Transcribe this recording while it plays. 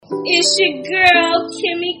It's your girl,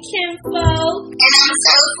 Kimi Kinfolk. And I'm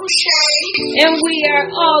Soulful Shay. And we are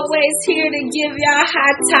always here to give y'all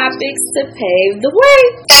hot topics to pave the way.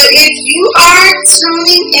 So if you are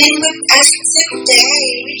tuning in with us today,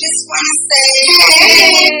 we just want to say,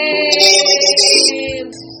 hey.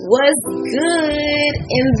 What's good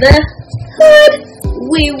in the hood?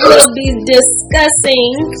 We will be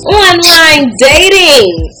discussing online dating.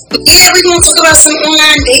 Yeah, we're going to talk about some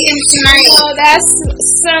online dating tonight. So that's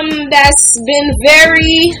something that's been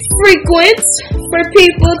very frequent for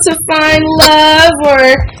people to find love or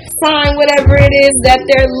find whatever it is that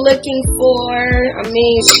they're looking for. I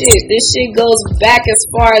mean, shit, this shit goes back as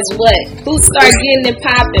far as what? Who started getting it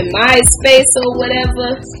popping? MySpace or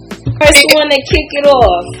whatever? First one to kick it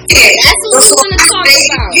off. Yeah, that's what we want to talk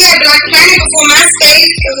about. Yeah, Black Planet before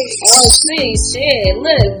MySpace. Oh, see, shit.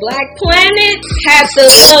 Look, Black Planet had the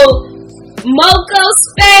little Moco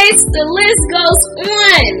space. The list goes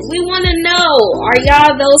on. We want to know, are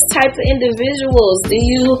y'all those type of individuals? Do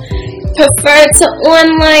you prefer to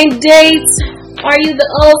online date? Are you the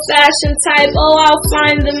old-fashioned type? Oh, I'll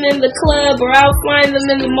find them in the club, or I'll find them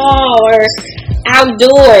in the mall, or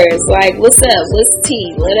outdoors. Like, what's up? What's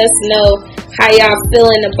tea? Let us know how y'all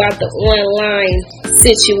feeling about the online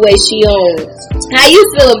situation. How you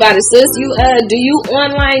feel about it, sis? You do you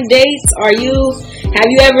online dates? Have you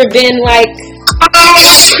ever been like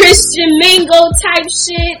Christian Mingle type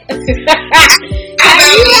shit? Have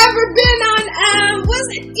you ever been on was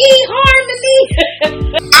it eHarmony?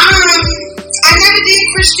 I never did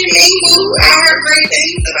Christian Mingle. I heard great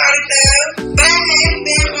things about it though. But I have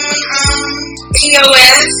been on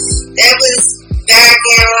POS. That was back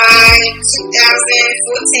in like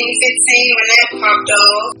 2014-15 when that popped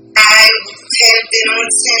off. I have been on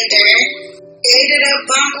Tinder. Dated a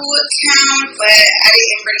Bumble account, but I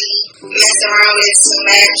didn't really mess around with it too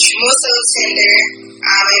much. More so Tinder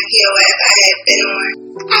and POF I had been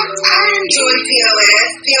on. I enjoyed POF.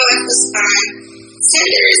 POF was fun.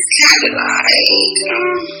 Tinder is kind of like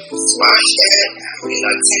swashed up. I don't really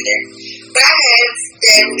like Tinder. But I have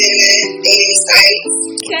dabbled in the dating site.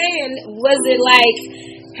 Okay, and was it like,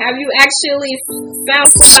 have you actually found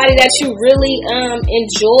somebody that you really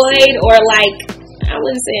enjoyed, or like, I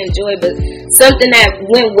wouldn't say enjoyed, but something that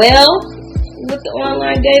went well with the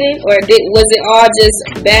online dating? Or was it all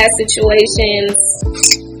just bad situations?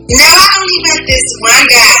 No, I only met this one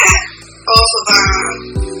guy off of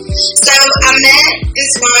so I met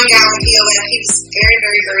this one guy on POF. He was very,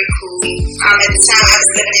 very, very cool. At the time I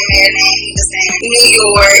was living in Maryland. He was in New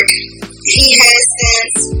York. He has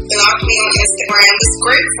since blocked me on Instagram. This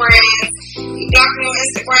great friend. He blocked me on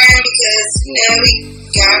Instagram because, you know, he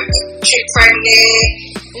got a chick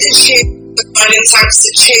pregnant. The chick was one of them types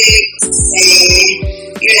of chicks.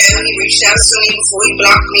 And, you know, he reached out to me before he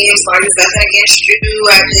blocked me. So I just nothing against you.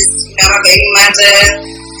 I just, you know, my baby mother.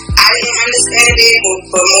 I didn't understand it,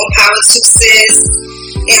 but more power to sis.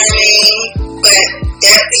 You know what I mean? But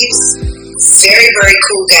he was a very, very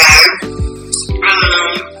cool guy.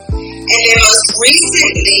 And then most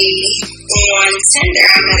recently on Tinder,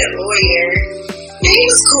 I met a lawyer. And he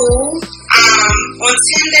was cool. On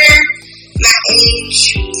Tinder, my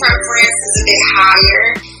age preference is a bit higher.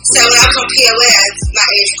 So when I was on POS, my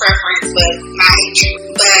age preference was my age.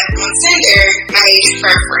 But on Tinder, my age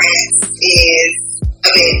preference is a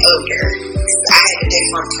bit older. I have a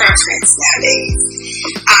different preference nowadays.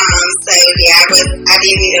 So yeah, I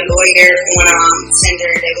did meet a lawyer on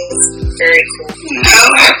Tinder that was very cool. No,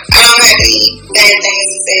 I don't have any bad things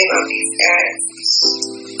to say about these guys.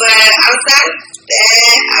 But outside of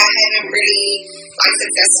that, I haven't really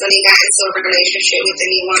successfully gotten into a relationship with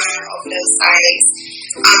anyone over those sites.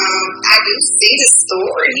 I do see the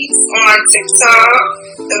stories on TikTok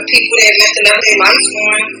of people that messing up their life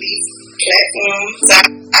on these platforms.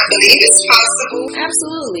 I believe it's possible.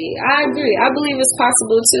 Absolutely, I agree. I believe it's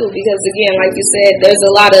possible too, because again, like you said, there's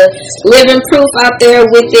a lot of living proof out there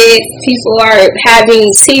with it. People are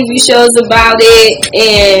having TV shows about it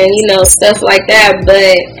and, you know, stuff like that.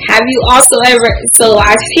 But have you also ever, so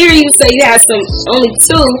I hear you say you have only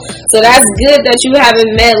two, so that's good that you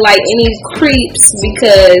haven't met like any creeps,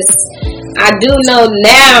 because I do know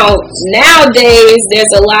nowadays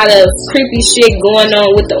there's a lot of creepy shit going on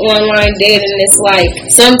with the online dating. It's like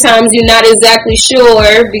sometimes you're not exactly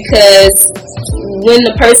sure, because when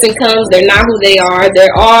the person comes, they're not who they are.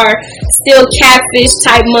 There are still catfish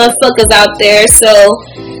type motherfuckers out there. So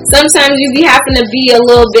sometimes you be having to be a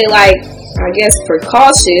little bit like, I guess,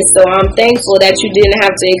 precautious. So I'm thankful that you didn't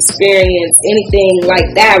have to experience anything like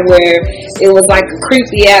that where it was like a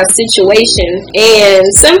creepy ass situation. And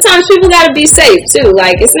sometimes people gotta be safe too.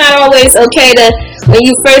 Like, it's not always okay to when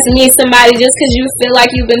you first meet somebody, just because you feel like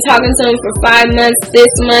you've been talking to them for 5 months,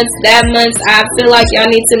 this month, that month, I feel like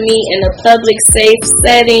y'all need to meet in a public, safe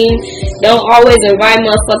setting. Don't always invite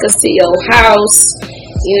motherfuckers to your house.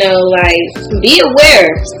 You know, like, be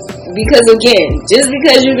aware. Because again, just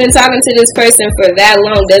because you've been talking to this person for that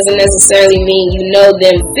long doesn't necessarily mean you know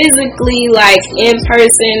them physically, like in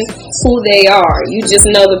person, who they are. You just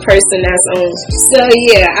know the person that's on. So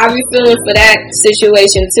yeah, I be feeling for that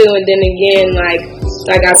situation too. And then again,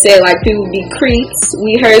 like I said, like people be creeps.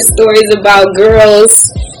 We heard stories about girls,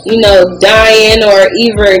 you know, dying or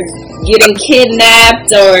either getting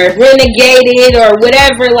kidnapped or renegaded or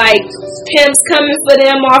whatever, like pimps coming for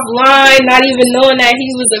them offline, not even knowing that he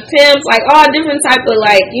was a pimp, like all different type of,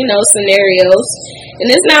 like, you know, scenarios. And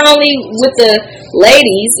it's not only with the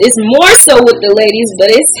ladies, it's more so with the ladies, but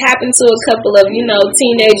it's happened to a couple of, you know,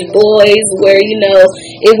 teenage boys where, you know,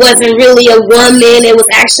 it wasn't really a woman, it was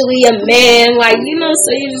actually a man, like, you know, so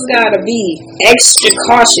you just gotta be extra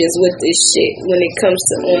cautious with this shit when it comes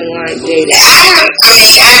to online dating. I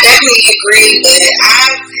definitely agree, but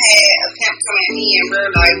I've had a pimp come at me in real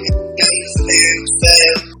life and use them. So,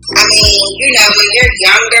 I mean, you know, when you're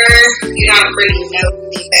younger, you don't really know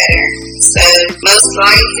any better. So, most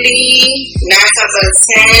likely, 9 times out of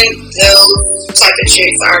 10, those type of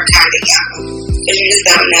chicks are kind of young. Because you just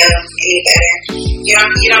don't know any better. You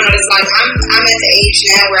don't know, it's like, I'm at the age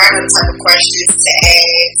now where I know the type of questions to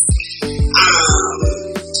ask.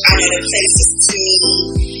 I know the places to meet,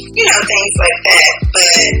 you know, things like that.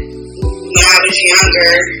 But when I was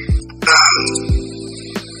younger,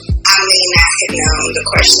 I may not have known the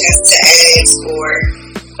questions to ask, or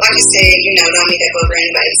like I said, you know, don't meet up over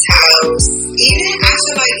anybody's house. I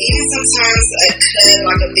feel like even sometimes a club,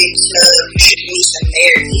 like a big club, you should meet them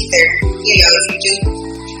there either. You know, if you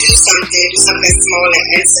do something small and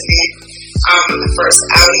intimate, the first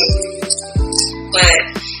outing. But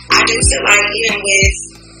I do feel like even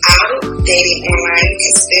without dating online, you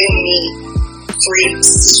can still meet freaks.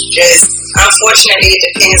 Just unfortunately, it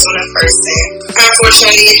depends on the person. If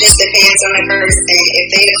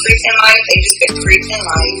they a freak in life, they just a freak in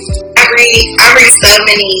life. I read so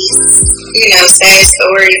many, you know, sad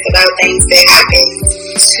stories about things that happen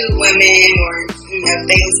to women, or, you know,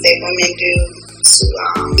 things that women do to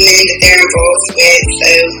men that they're involved with.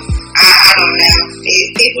 So I don't know.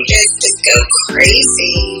 People just go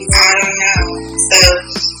crazy. I don't know. So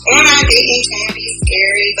online dating can be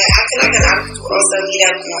scary, but I feel like a lot of people also meet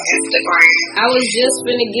up on Instagram. I was just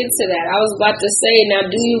finna get to that. I was about to say, now,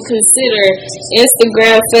 do you consider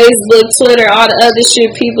Instagram, Facebook, Twitter, all the other shit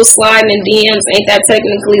people sliding in DMs, ain't that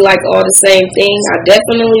technically like all the same thing? I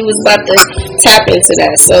definitely was about to tap into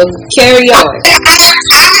that. So carry on. I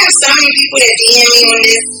have so many people that DM me on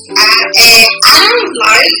this app, and I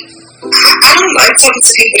don't like talking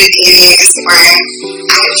to people that DM me on Instagram.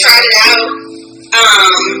 I have tried it out.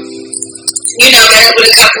 You know, met up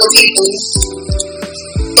with a couple of people,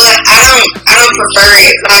 but I don't prefer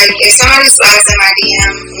it. Like, if somebody slides in my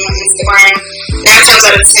DM on Instagram, 9 times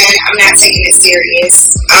out of 10, I'm not taking it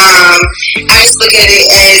serious. I just look at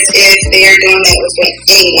it as if they're doing that with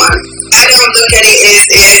anyone. I don't look at it as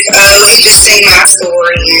if, oh, he just seen my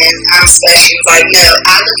story and I'm special. Like, no,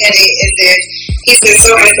 I look at it as if he sits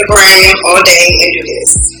on Instagram all day and do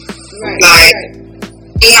this. Right.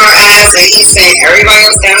 He heart eyes that he sent everybody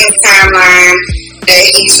else down his timeline that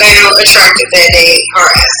he found attractive that day,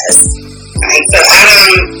 heart eyes. Right? So I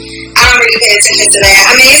don't really pay attention to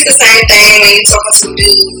that. I mean, it's the same thing when you talk to some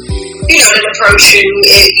dude, you know, that approach you.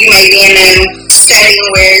 You may be in a setting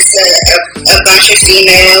where it's a bunch of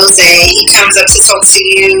females and he comes up to talk to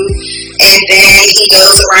you, and then he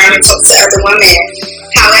goes around and talks to other women.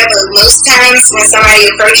 However, most times when somebody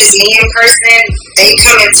approaches me in person, they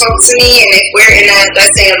come and talk to me, and if we're in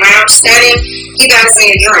let's say a lounge setting, he buys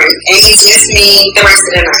me a drink, and he gives me the rest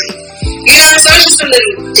of the night. You know, so it's just a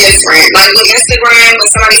little different. Like with Instagram, when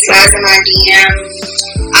somebody slides in my DM,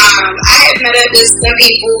 I have met up with some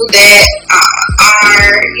people that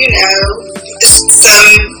are, you know,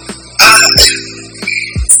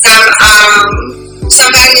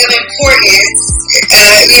 somebody of importance.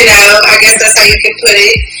 You know, I guess that's how you can put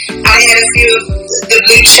it. I had a few of the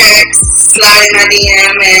blue checks slide in my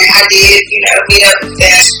DM, and I did, you know, meet up with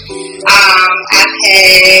them.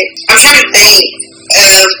 I'm trying to think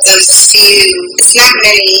of the few, it's not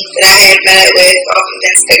many that I have met up with off of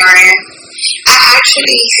Instagram. I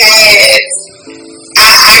actually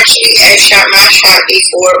had shot my shot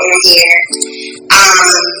before on here,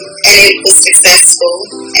 and it was successful,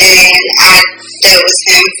 and I dealt with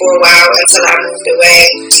him for a while until I moved away.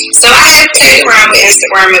 So I have played around with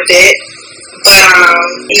Instagram a bit,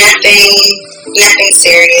 Nothing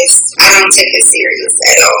serious. I don't take it serious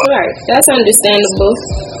at all. Right, that's understandable.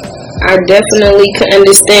 I definitely could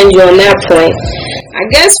understand you on that point. I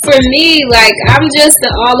guess for me, like, I'm just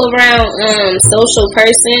an all-around social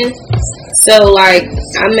person. So, like,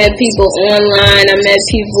 I met people online, I met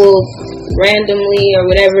people randomly or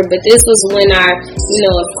whatever, but this was when I,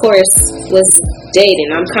 of course, was dating.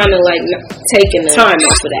 I'm kind of, like, taking the time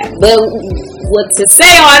off of that. But what to say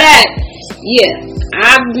all that, yeah,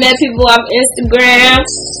 I've met people off Instagram,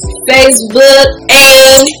 Facebook,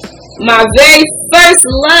 and my very first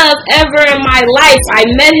love ever in my life, I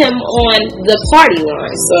met him on the party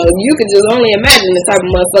line. So you could just only imagine the type of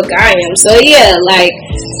motherfucker I am. So yeah, like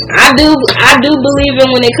I do believe in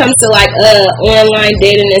when it comes to like online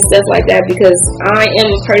dating and stuff like that, because I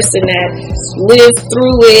am a person that lived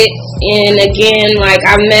through it. And again, like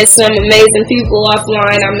I met some amazing people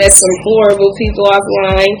offline. I met some horrible people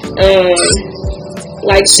offline.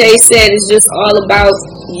 Like Shay said, it's just all about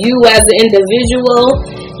you as an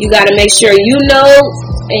individual. You got to make sure you know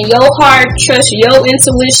in your heart, trust your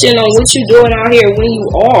intuition on what you're doing out here when you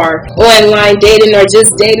are online dating or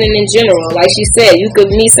just dating in general. Like she said, you could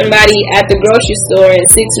meet somebody at the grocery store and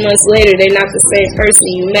 6 months later they're not the same person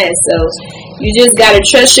you met. So you just got to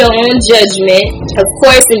trust your own judgment, of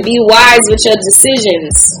course, and be wise with your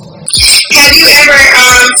decisions. Have you ever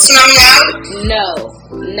flown out? No.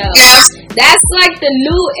 That's like the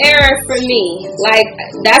new era for me. Like,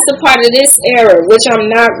 that's a part of this era, which I'm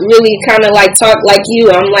not really kind of like talk like you.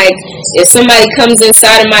 I'm like, if somebody comes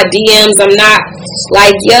inside of my DMs, I'm not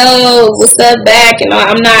like, yo, what's up back? And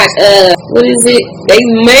I'm not, what is it? They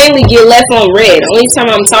mainly get left on red. Only time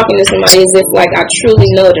I'm talking to somebody is if like I truly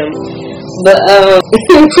know them. But,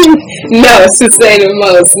 no, to say the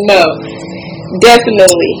most, no.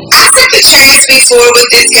 Definitely. I took a chance before with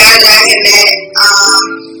this guy that I had met.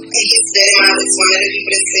 He slid in was one of the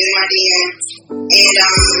people that slid in my DM. And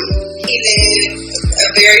he lived a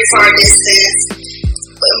very far distance.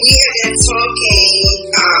 But we had been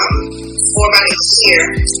talking for about a year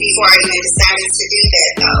before I even decided to do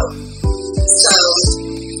that, though. So,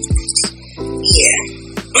 yeah.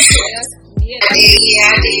 I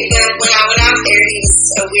did. But when I went out there, he was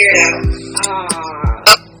a weirdo.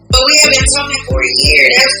 But we have been talking for a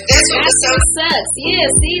year. That's what sucks. Yeah,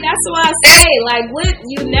 see, that's why I say, like, what,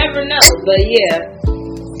 you never know. But yeah.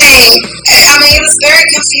 Hey, I mean, it was very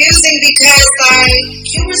confusing because, like,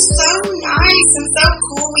 you were so nice and so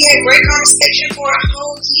cool. We had great conversation for a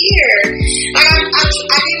whole year. Like, I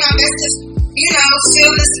did my best to,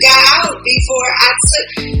 fill this guy out before I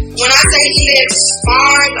took. When I say he lived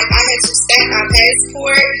far, like, I had to stamp my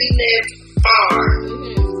passport. He lived far.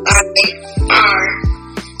 Like, far.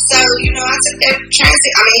 So, I took that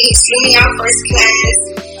transit. I mean, he flew me out first class.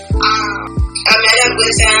 I met up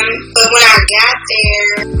with him, but when I got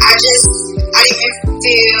there, I didn't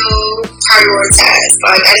feel prioritized.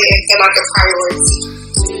 Like, I didn't feel like a priority.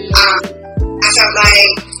 I felt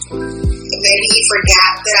like maybe he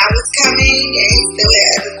forgot that I was coming and he still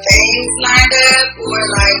had other things lined up, or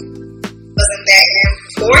like, wasn't that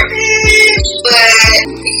important.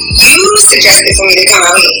 But you suggested for me to come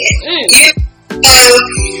out here.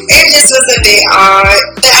 It just was a bit odd.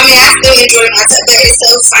 But I mean, I still enjoyed myself. But it's so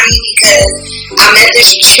funny because I met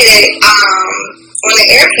this chick on the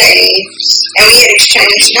airplane and we had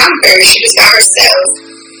exchanged numbers. She was by herself.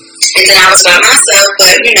 And then I was by myself,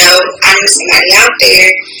 but I knew somebody out there.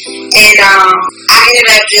 And I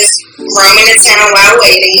ended up just roaming in town while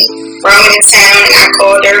waiting. Roaming in town, and I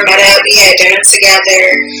called her, met up, we had dinner together.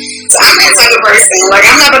 So I'm that type of person. Like,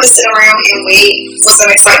 I'm not about to sit around and wait for some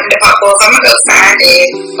excitement to pop off. I'm gonna go find it.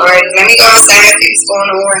 Like, let me go outside and see what's going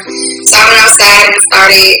on. So I went outside and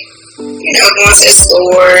started, going to the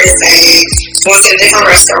stores and going to the different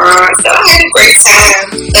restaurants. So I had a great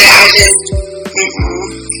time. But I just,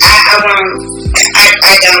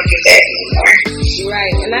 I don't do that anymore.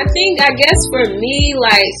 Right, and I guess for me,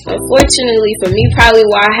 like, unfortunately for me, probably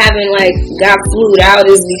why I haven't, like, got flued out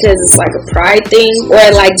is because it's, like, a pride thing, or,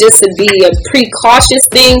 like, just to be a precautious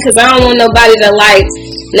thing, because I don't want nobody to, like,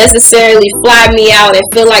 necessarily fly me out and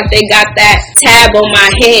feel like they got that tab on my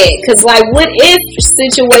head, because, like, what if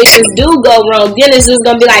situations do go wrong? Then it's just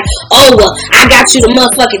gonna be like, oh, well, I got you the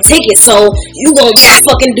motherfucking ticket, so you gonna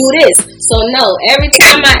fucking do this. So no, every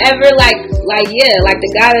time I ever like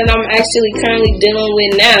the guy that I'm actually currently dealing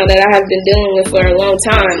with now, that I have been dealing with for a long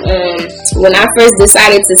time, when I first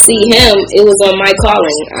decided to see him, it was on my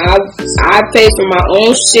calling. I paid for my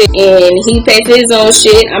own shit and he paid for his own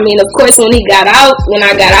shit. I mean, of course, when I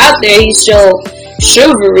got out there, he showed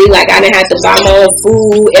chivalry. Like, I didn't have to buy my own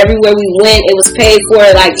food. Everywhere we went, it was paid for,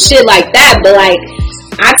 like, shit like that. But, like,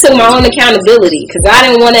 I took my own accountability because I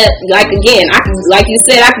didn't want to, like you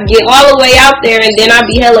said, I could get all the way out there and then I'd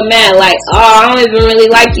be hella mad, like, oh, I don't even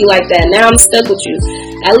really like you like that. Now I'm stuck with you.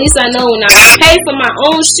 At least I know when I pay for my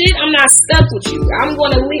own shit, I'm not stuck with you. I'm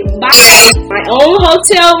going to buy my own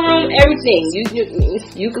hotel room, everything.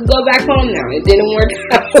 You could go back home now. It didn't work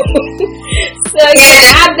out. So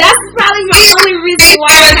yeah, that's probably my only reason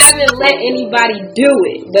why I haven't let anybody do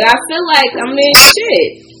it. But I feel like,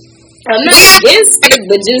 shit. I'm not against it,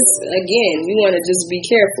 but just, again, you want to just be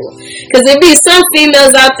careful. Because there be some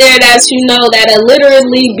females out there that'll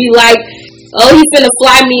literally be like, oh, he finna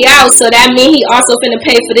fly me out, so that means he also finna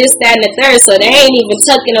pay for this, that, and the third. So they ain't even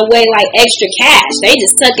tucking away, like, extra cash. They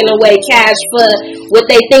just tucking away cash for what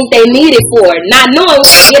they think they need it for. Not knowing when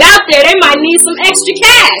they get out there, they might need some extra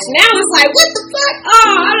cash. Now it's like, what the fuck?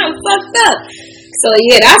 Oh, I done fucked up. So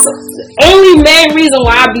yeah, that's the only main reason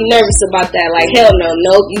why I be nervous about that. Like, hell no,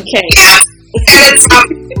 nope, you can't.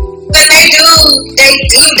 But they do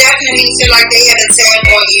definitely feel like they have a tag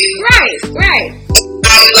on you. Right.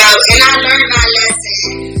 And I learned my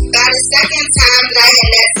lesson. By the second time that I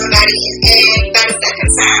had let somebody in, and by the second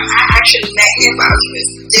time I actually met him while he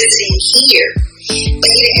was visiting here.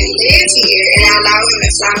 But he didn't live here, and I allowed him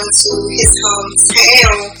to fly me to his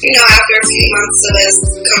hometown, after a few months of us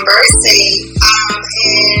conversing.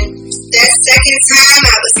 And that second time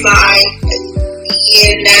I was like,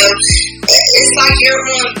 it's like you're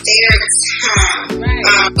on their time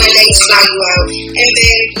when they fly you out. And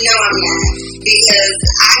then, no, I'm not. Because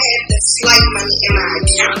I had the flight money in my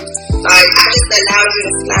account. Like, I just allowed you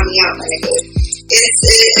to fly me out, my nigga.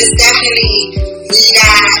 It's definitely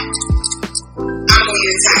not, I'm on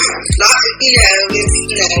your time.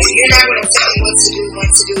 You're not going to tell me what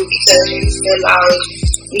to do because you feel like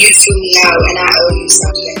you flew me out and I owe you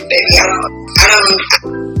something. Baby, I don't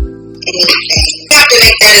anything. We have to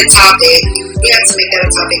make that a topic. We have to make that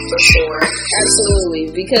a topic for sure. Absolutely.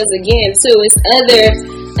 Because again, too, it's other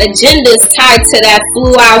agendas tied to that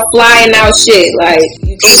flying out shit. Like,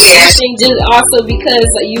 you think just also because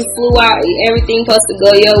you flew out, everything supposed to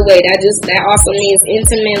go your way. That also means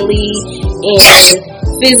intimately and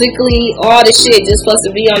physically, all the shit just supposed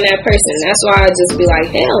to be on that person. That's why I just be like,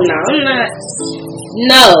 hell no, I'm not.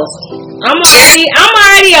 No. I'm already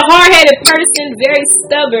a hard-headed person, very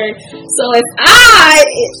stubborn. So if I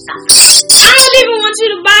don't even want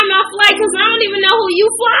you to buy my flight because I don't even know who you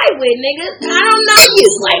fly with, nigga. I don't know you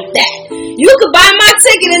like that. You could buy my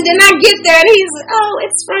ticket and then I get there and he's like, oh,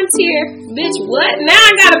 it's Frontier. Bitch, what? Now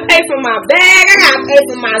I gotta pay for my bag. I gotta pay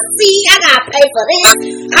for my seat. I gotta pay for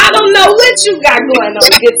this. I don't know what you got going on,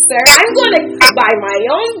 good sir. I'm gonna buy my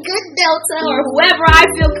own good Delta or whoever I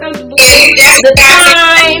feel comfortable with. The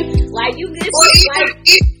time. Like, you get don't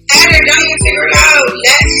you figure it out.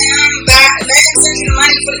 Let him send you the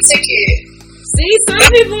money for the ticket. See, some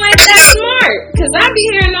people ain't that smart. Because I be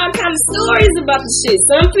hearing all kind of stories about the shit.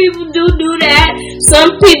 Some people do that.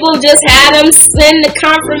 Some people just have them send the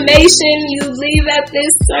confirmation. You leave at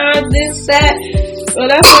this time, this, that. So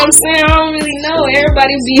that's what I'm saying. I don't really know.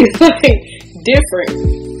 Everybody be like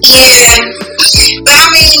different. Yeah. But I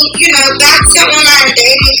mean, back to online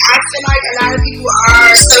dating, I feel like a lot of people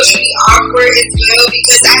are socially awkward as well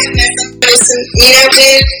because I have met some person,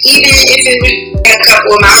 even if it was a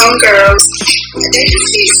couple of my own girls, they just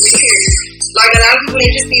be weird. Like, a lot of people, they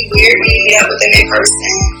just be weird when you meet up with them in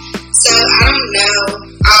person. So, I don't know.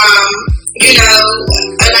 I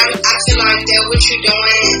feel like that what you're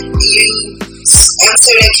doing,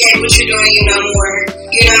 until they can't what you're doing, more.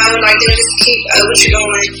 Like, they'll just keep what you're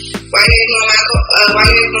doing. Why you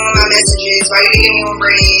ignoring my messages? Why you ignoring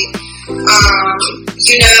bread?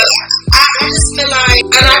 I just feel like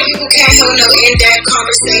a lot of people can't hold no in-depth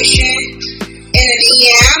conversation in a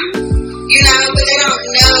DM, but they don't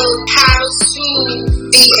know how to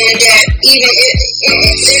be in-depth. Even if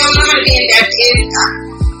they don't know how to be in-depth,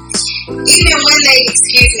 even when they,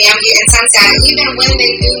 I'm getting tongue-tied, even when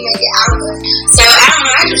they do make it out. So, I don't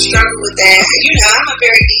know, I just struggle with that. I'm a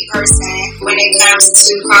very deep person when it comes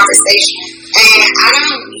to conversation. And I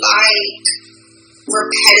don't like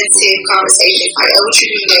repetitive conversations. Like, oh, what you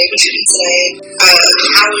do today? What you do today?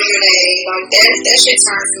 How was your day? Like, that shit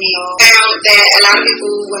turns me off. I found that a lot of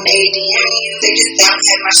people, when they DM you, they just don't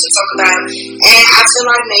have much to talk about. And I feel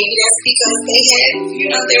like maybe that's because they have,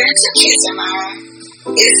 their intentions in mind.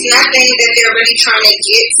 It's nothing that they're really trying to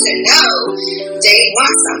get to know. They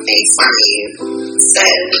want something from you. So,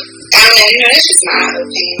 I don't know, that's just my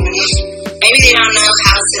opinion. Maybe they don't know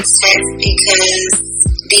how to text because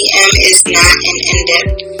DM is not an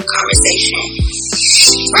in-depth conversation.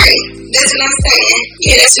 Right? That's what I'm saying.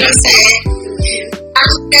 Yeah, that's what I'm saying.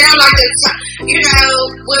 They don't like to,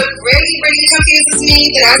 what really, really confuses me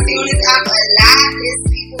that I see on this app a lot is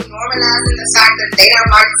people normalizing the fact that they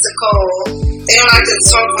don't like to call, they don't like to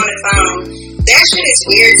talk on the phone. That shit is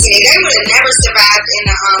weird to me. They would have never survived in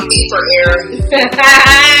the beeper era.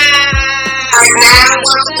 Like now,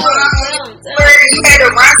 where you had to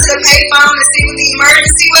run to the payphone to see what the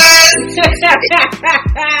emergency was.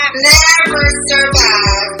 Never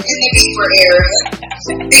survived in the beeper era.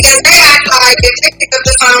 Because they act like if they pick up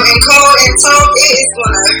the phone and call and talk, it is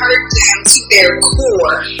going to hurt them to their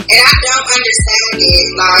core. And I don't understand it.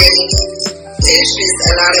 Like, it's just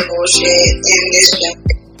a lot of bullshit in this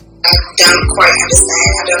generation. I don't quite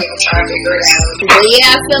understand. I don't even try to figure it out. But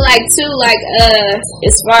yeah, I feel like too, like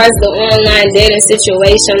as far as the online dating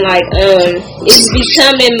situation, like it's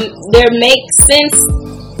becoming, there makes sense.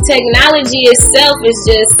 Technology itself is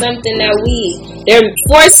just something that they're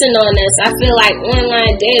forcing on us. I feel like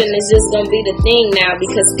online dating is just gonna be the thing now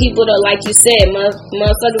because people don't, like you said,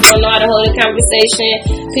 motherfuckers don't know how to hold a conversation.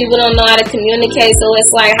 People don't know how to communicate. So it's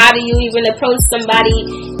like, how do you even approach somebody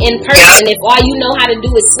in person if all you know how to do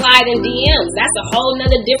is slide in DMs? That's a whole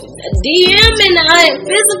nother different DM and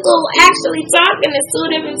physical actually talking is two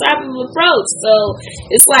different types of approach. So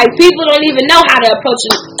it's like people don't even know how to approach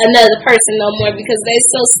another person no more because they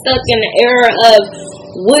so stuck in the era of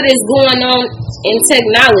what is going on in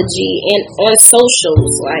technology and on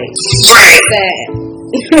socials. Like, right. Sad.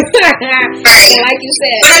 Like you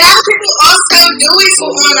said. But a lot of people also do it for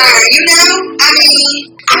online, I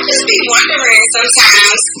mean, I just be wondering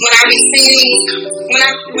sometimes when I be seeing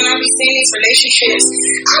these relationships,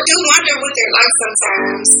 I do wonder what they're like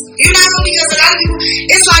sometimes. Because a lot of people,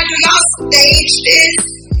 it's like, do y'all stage this?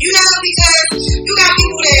 Because you got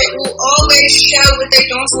people that will always show what they're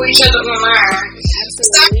doing for each other online.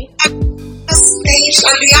 Absolutely. So, stage,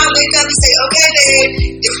 like, do y'all wake up and say, okay,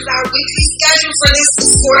 babe, this is our weekly schedule for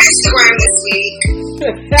Instagram this week?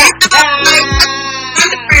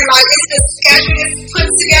 Like, it's the schedule that's put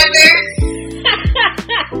together.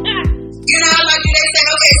 Like, they say,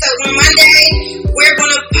 okay, so on Monday, we're going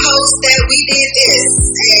to post that we did this.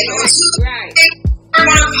 And on Tuesday, we're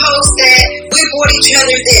going to post that we bought each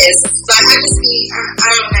other this. Like, I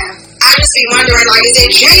don't know. I just be wondering, like, is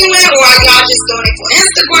it genuine or are y'all just doing it for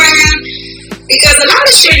Instagram? Because a lot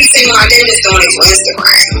of shit be seem like they're just doing it for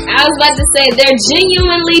Instagram. I was about to say, they're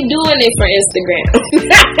genuinely doing it for Instagram.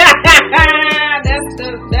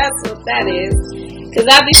 That's what that is. Cause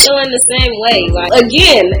I be feeling the same way. Like,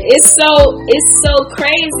 again, it's so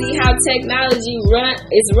crazy how technology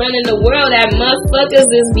is running the world. That motherfuckers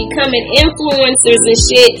is becoming influencers and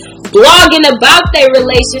shit, blogging about their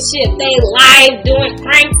relationship. They live doing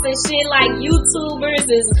pranks and shit like YouTubers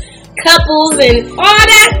is couples and all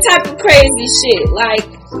that type of crazy shit. Like,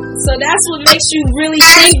 so that's what makes you really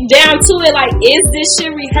think down to it. Like, is this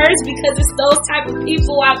shit rehearsed? Because it's those type of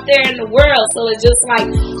people out there in the world. So it's just like,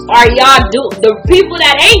 are y'all the people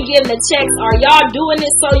that ain't getting the checks? Are y'all doing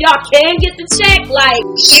it so y'all can get the check? Like,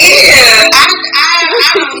 yeah,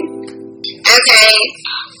 okay.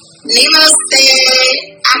 Nemo said,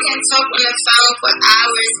 I can talk on the phone for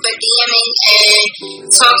hours, but DMing and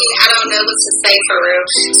talking, I don't know what to say for real.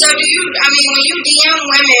 So when you DM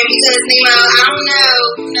women, because Nemo, I don't know,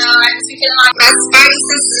 I just feel like my spidey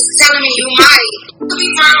sense is telling me you might. Could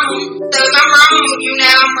be wrong. So if I'm wrong,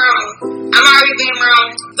 I'm wrong. I'm already being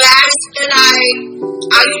wrong. But I just feel like,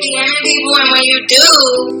 are you DMing people? And when you do,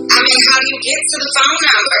 how do you get to the phone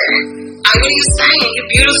number? Like, what are you saying? You're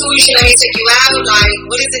beautiful, you should let me take you out. Like,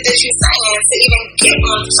 what is it that you're saying to even get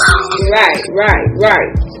on the phone?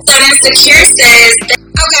 Right. So then Secure says,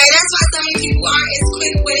 okay, that's why so many people aren't as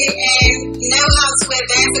quick with it and know how to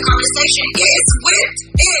advance the conversation. Yeah, it's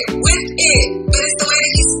with it, but it's the way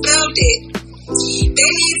that he spelled it. They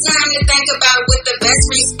need time to think about what the best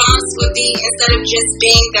response would be instead of just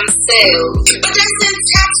being themselves. But that's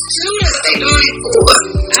intense too, that they're doing it for.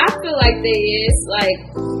 I feel like they is, like,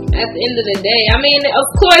 at the end of the day. Of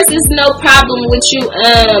course, it's no problem with you,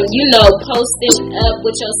 posting up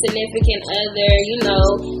with your significant other,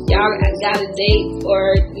 y'all got a date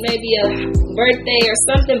or maybe a birthday or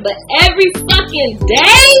something, but every fucking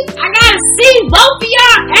day, I gotta see both of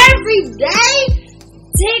y'all every day,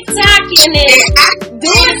 TikToking and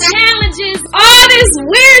doing challenges, all this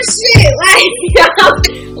weird shit,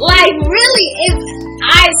 like really,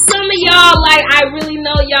 some of y'all, like, I really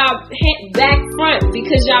know y'all back front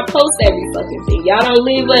because y'all post every fucking thing. Y'all don't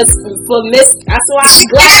leave us for that's why I'm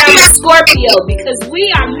glad I'm a Scorpio, because we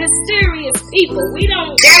are mysterious people. We're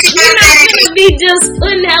not gonna be just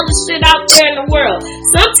putting hella shit out there in the world.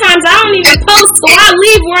 Sometimes I don't even post till I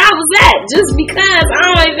leave where I was at, just because I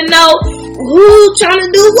don't even know who trying to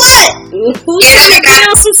do what? Who trying to get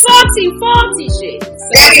on some faulty shit?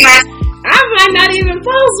 So, I might not even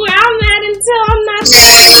post where I'm at until I'm not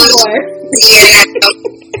there anymore.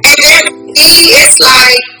 And it's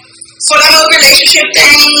like, for the whole relationship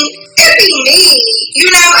thing, it be me. You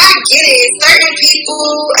know, I get it. Certain people,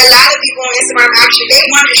 a lot of people on Instagram, actually, they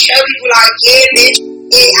want to show people like, yeah, bitch,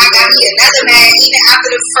 I got me another man even after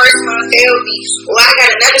the first one failed me. Or I got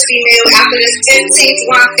another female after the 15th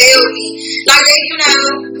one failed me. Like,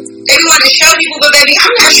 they want to show people, but baby,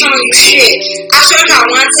 I'm not showing you shit. I showed y'all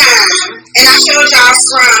one time, and I showed y'all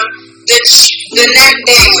from the neck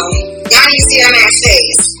down. Y'all need to see that man's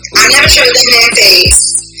face. I never showed that man's face.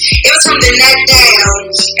 It was from the neck down.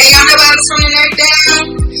 And y'all know why it was from the neck down?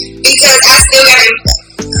 Because I still got,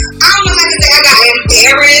 I don't know how to say I got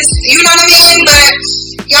embarrassed. You know what I mean? But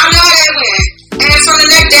y'all know how that went. And from the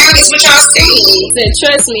neck down is what y'all seen.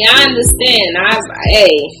 Trust me, I understand.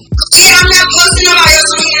 Yeah, I'm not posting nobody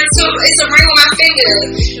else on here until it's a ring with my finger.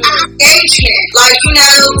 I'm engagement. Like, you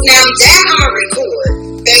know, now that I'm a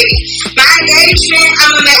record, baby. My engagement,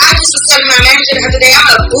 I just was telling my manager the other day, I'm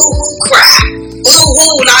a boo-hoo cry.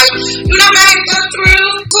 Boo-hoo. Like, you know what I go through?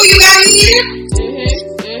 Who you got here?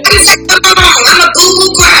 I'm a boo-hoo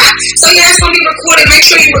cry. So yeah, that's gonna be recorded. Make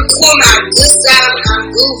sure you record my good side when I'm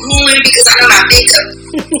boo-hooing because I know my makeup.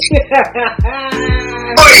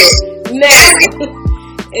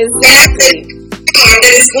 Exactly. And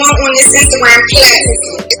that is going on this Instagram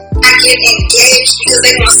platform. I get engaged because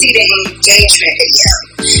they want to see the engagement video.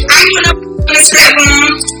 I put up on this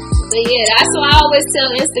platform. But yeah, that's why I always tell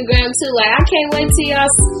Instagram too. Like, I can't wait till y'all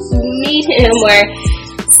meet him. Or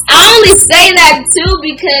I only say that too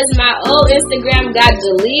because my old Instagram got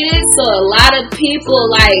deleted, so a lot of people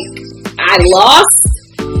I lost.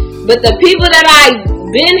 But the people that I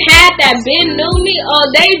been knew me,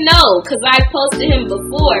 they know because I posted him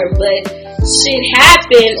before. But shit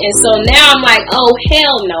happened, and so now I'm like, oh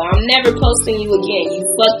hell no, I'm never posting you again. You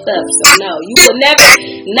fucked up. So no, you will never.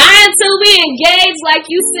 Not until we engage, like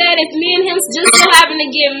you said. If me and him just so happen to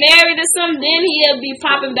get married or something, then he'll be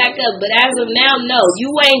popping back up. But as of now, no,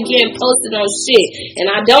 you ain't getting posted on shit.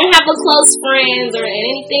 And I don't have a close friends or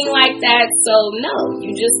anything like that. So no,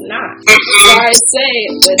 you just not. Sorry to say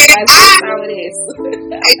it, but that's just how it is.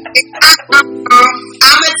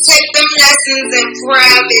 I'ma take them lessons in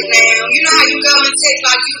private now. You know how you go and take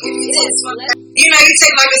you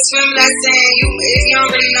take like a swim lesson. If you don't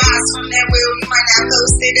really know how to swim that well, you might not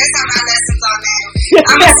post it. That's how my lessons are now.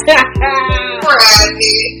 I'm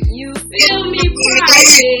private. You feel me?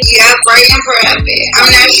 Private. Yeah, right in private. I'm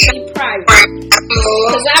not sure. Private.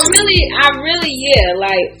 Cause I really,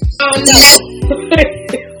 like, I don't know.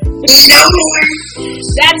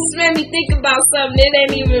 That just made me think about something. It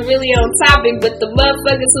ain't even really on topic, but the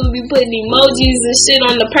motherfuckers who be putting emojis and shit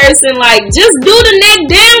on the person, like, just do the neck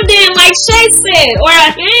down then, like Shay said, or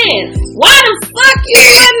a hand. Why the fuck is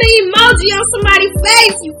that an emoji on somebody's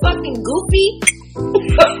face, you fucking goofy?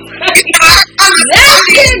 That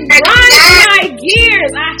shit grinds my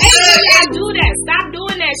gears. I hate when y'all do that. Stop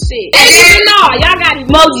doing that shit. And even though y'all got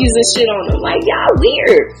emojis and shit on them, like, y'all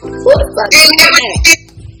weird. Who the fuck is that?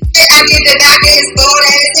 I did the back of his bald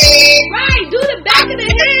ass head. Right, do the back of the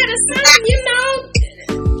head or something, you know.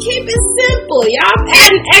 Keep it simple. Y'all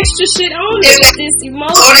adding extra shit on it with this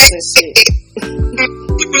emotion and shit.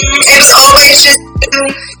 It was always just,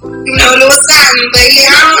 little something, but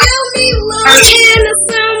yeah. Tell me little hand or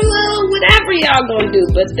something, little whatever y'all gonna do,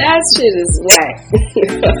 but that shit is whack.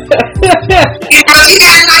 If he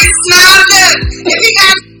got a nice smile, look. If he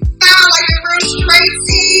got a smile like a real straight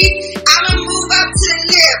teeth, I'ma move up to the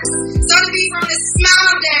lips. So to be from the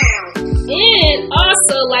smile down. And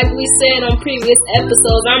also, like we said on previous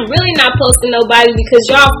episodes, I'm really not posting nobody because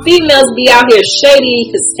y'all females be out here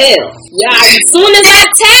shady as hell. Y'all, as soon as I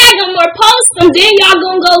tag them or post them, then y'all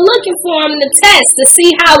gonna go looking for him to test to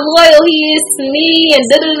see how loyal he is to me and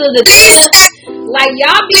da-da-da-da-da. Like,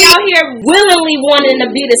 y'all be out here willingly wanting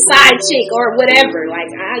to be the side chick or whatever.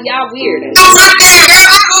 Like, y'all weird. I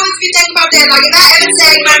always be thinking about that. Like, if I ever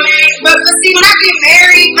tag my man, but see, when I get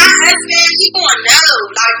married, my husband, he gonna know.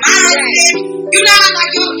 Like, my husband, you know,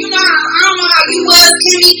 I don't know how you was,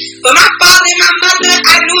 Kimmy, but my father and my mother,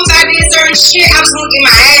 I knew if I did certain shit, I was gonna get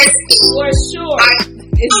my ass beat. For sure. Like,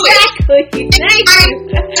 exactly. Thank you.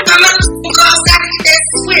 My mother was gonna go outside and get that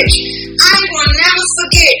switch. I ain't gonna never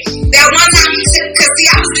forget that one time he said, because see,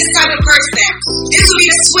 I was this type of person. This would be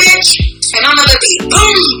the switch, and I'm gonna be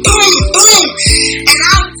boom, boom, boom. And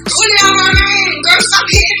I'll put it on my man. Girl, stop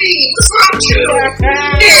hitting me. What's wrong with you?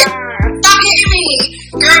 Stop hitting me.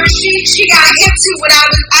 Girl, she got hit too without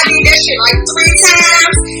I did that shit like 3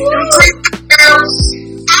 times. Girl,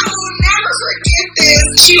 I will never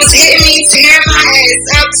She was hitting me, tearing my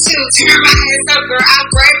ass up too, tearing my ass up, girl. I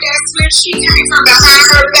grabbed that switch. She came from behind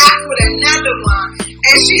her back with another one,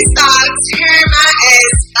 and she started tearing my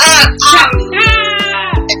ass up.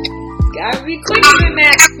 Gotta be quick with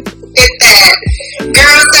that.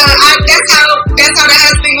 Girl, so that's how the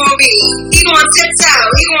husband gonna be. He gonna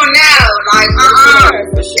tiptoe. He gonna know. Like,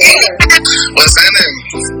 For sure. What's that name?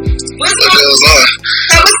 What's the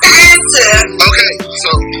answer? Okay,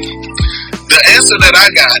 so the answer that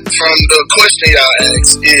I got from the question y'all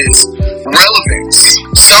asked is relevance.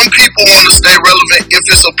 Some people want to stay relevant if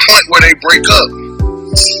it's a point where they break up.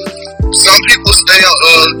 Some people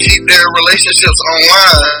keep their relationships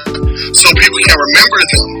online so people can remember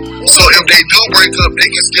them. So if they do break up,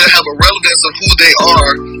 they can still have a relevance of who they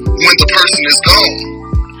are when the person is gone.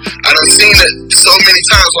 I done seen it so many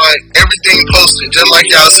times, like everything posted, just like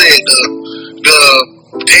y'all said, the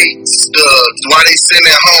dates, why they send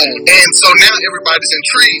it home. And so now everybody's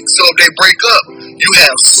intrigued. So if they break up, you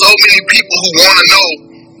have so many people who want to know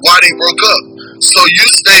why they broke up. So you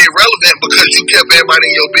stay relevant because you kept everybody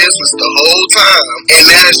in your business the whole time. And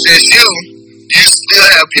now it's just you. You still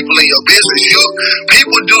have people in your business.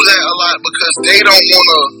 People do that a lot because they don't want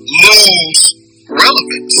to lose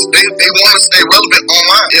relevance. They want to stay relevant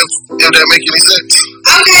online, if that makes any sense.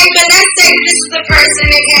 Okay, but let's say this is the person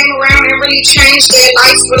that came around and really changed their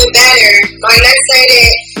life for the better. Like, let's say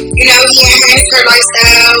that, he enhanced her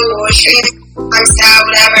lifestyle or she lifestyle,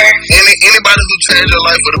 whatever. Anybody who changed your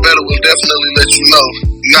life for the better will definitely let you know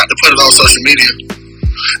not to put it on social media.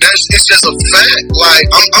 It's just a fact. Like,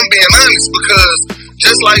 I'm being honest because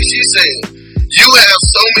just like she said, you have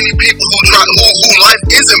so many people who life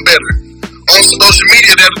isn't better on social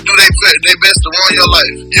media that do their best to ruin your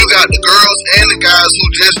life. You got the girls and the guys who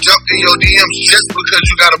just jumped in your DMs just because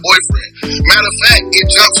you got a boyfriend. Matter of fact, it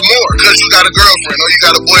jumps more because you got a girlfriend or you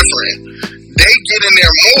got a boyfriend. They get in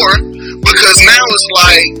there more because now it's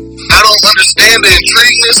like, I don't understand the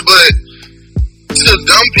intrigueness, but to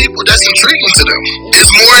dumb people, that's intriguing to them.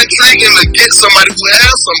 It's more intriguing to get somebody who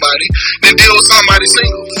has somebody than deal with somebody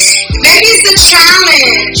single. Maybe it's a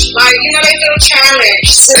challenge. Like, they feel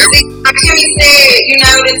challenged. So like Kimmy said,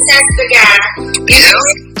 to test the guy.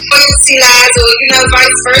 Loyalty lies, or,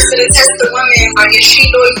 vice versa, to test the woman. Like, is she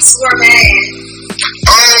loyal to her man?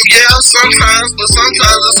 Yeah, sometimes, but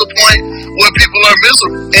sometimes it's a point where people are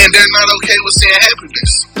miserable and they're not okay with seeing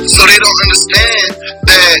happiness. So they don't understand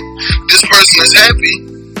that this person is happy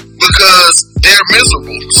because they're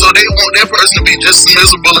miserable. So they want their person to be just as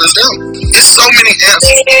miserable as them. There's so many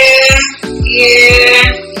answers.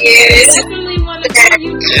 Yeah. Definitely want to tell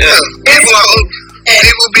you. Yeah.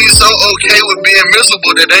 People be so okay with being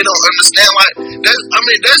miserable that they don't understand. Like,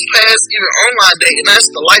 that's past even online dating. That's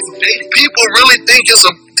the life of dating. People really think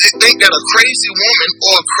that a crazy woman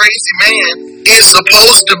or a crazy man is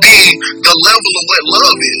supposed to be the level of what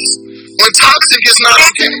love is. When toxic is not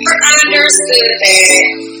okay. I never understood that.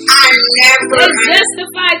 They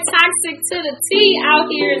justify toxic to the T out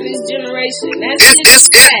here in this generation. That's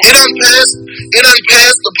just fact. It done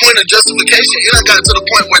passed the point of justification. It done got to the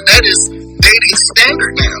point where that is dating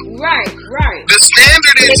standard now. Right. The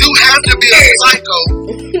standard is you have to be a psycho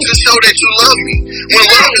to show that you love me. When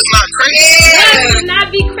love is not crazy. Love should not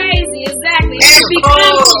be crazy, exactly. It should be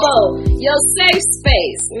comfortable. Your safe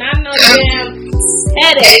space. Not no damn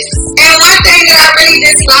headaches. And one thing that I really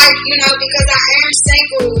dislike, because I am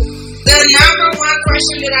single, the number one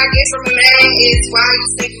question that I get from a man is, why are you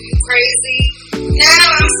single? You crazy? No,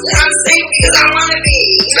 I'm single because I want to be.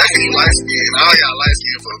 Exactly, light skin. All y'all light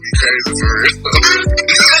skin for be crazy for real.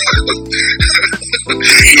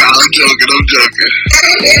 Nah, I'm joking.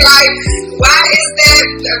 And like, why is that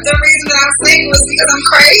the reason that I'm single is because I'm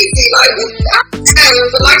crazy? Like,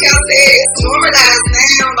 but like I said, it's normalized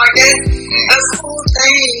now. Like, that's a cool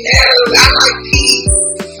thing. No, I like peace.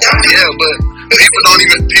 Yeah, but people don't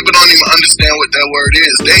even understand what that word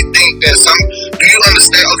is. They think that do you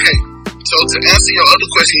understand? Okay, so to answer your other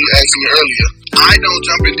question you asked me earlier, I don't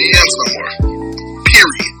jump in DMs no more.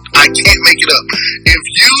 Period. I can't make it up. If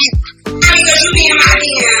you because you be in my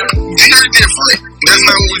DM. You're different. That's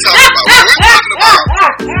not what we're talking about. What we're talking about.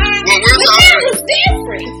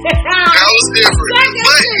 That was different.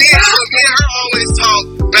 But me and her always talk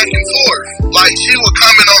back and forth. Like, she would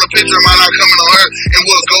comment on a picture of mine, I'll comment on her, and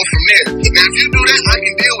we'll go from there. Now, if you do that, I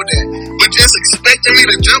can deal with that. But just expecting me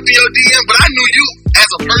to jump in your DM, but I knew you as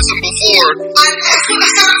a person before.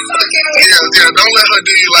 Yeah, don't let her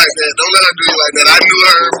do you like that. I knew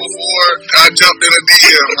her before. I jumped in a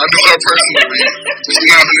DM. I know her personally. She's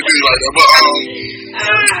not gonna do like that. But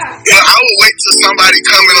I would wait till somebody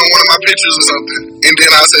comment on one of my pictures or something, and then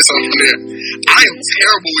I'll say something from there. I am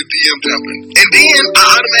terrible with DM jumping, and then I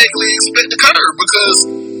automatically expect the curve because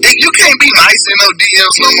you can't be nice in no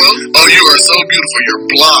DMs no more. Oh, you are so beautiful. You're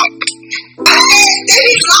blocked. They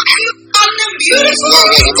be blocking you, calling them beautiful.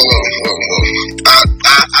 Whoa. I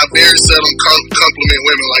very seldom compliment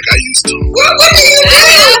women like I used to. What do you do?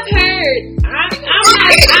 I've heard. I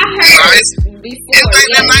heard before.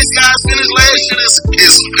 That nice guy finished last shit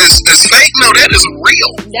is fake. No, that is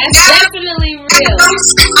real. That's definitely real. No,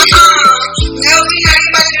 we're not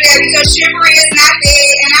about to do that because chivalry is not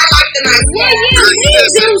dead, and I like the nice guy. Yeah, we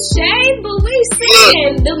do, Shay, but we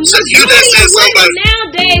saying the majority of women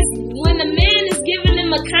nowadays, when a man is giving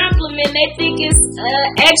them a compliment, they think it's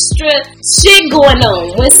extra shit going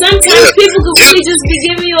on. When sometimes people could really just be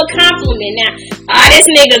giving you a compliment. Now, this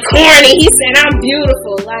nigga corny. He said I'm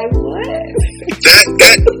beautiful. Like what?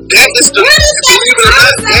 That is the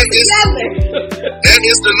that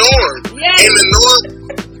is the norm. Yes. And the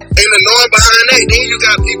norm behind that, then you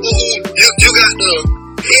got people who you got the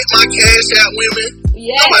hit my cash out women.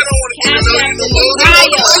 Yes. Nobody don't want to get to know you no more. I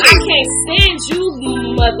can't stand you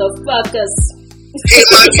motherfuckers. Hit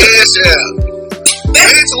my cash out.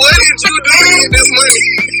 Bitch, what did you do to get this money?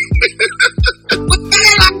 With women like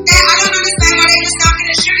that, I don't understand why they just not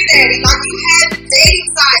gonna sugar daddy. Like you had dating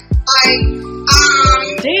sites like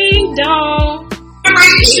ding dong.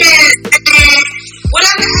 Generations and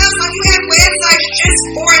whatever else, like you have websites just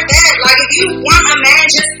for that. Like if you want a man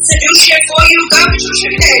just to do shit for you, go get your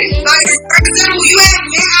sugar daddy. Like for example, you have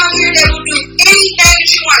men out here that will do anything that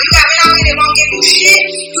you want. You got men out here that won't give you shit.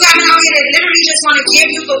 You got men out here that literally just want to give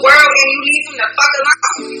you the world and you leave them the fuck alone.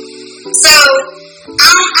 So I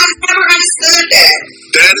never understood that.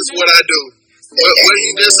 That is what I do. What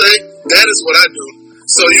you just say? That is what I do.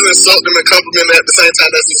 So you insult them and compliment them at the same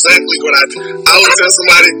time. That's exactly what I do. I would tell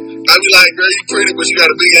somebody, I'd be like, girl, you pretty, but you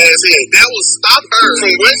got a big ass head. That will stop her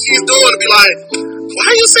from what she's doing to be like, why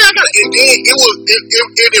you say I got it? And then it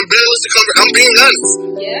embellishes the comfort. I'm being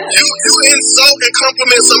honest. Yeah. You insult and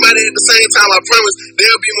compliment somebody at the same time. I promise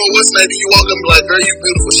they'll be more what's name. You walk up and be like, girl, you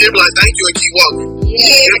beautiful. She'll be like, thank you, and keep walking.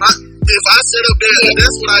 Yeah. If I sit up there,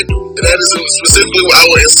 that's what I do. And that is specifically what I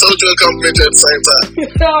would insult you and compliment you at the same time.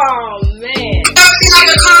 Oh man. It'll be like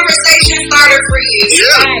a conversation starter for you.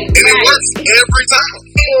 Yeah, right, and it works every time.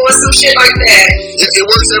 Or some shit like that. It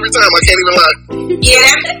works every time. I can't even lie.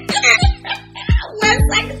 Yeah. Works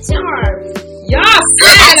like a charm. Y'all I'm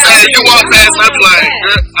saying, you walk past, I'm like,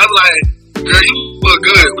 girl, you look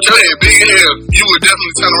good. With your head big hair, you would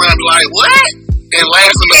definitely turn around and be like, what? And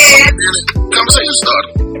laugh in the conversation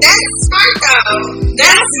starter. That's smart though.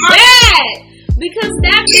 That's bad. Because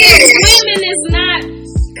that means women is not.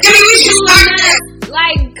 I mean, we should start that.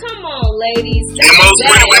 Like, come on, ladies. And most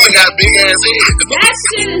pretty women got big ass heads. That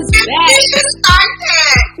shit is bad. We should start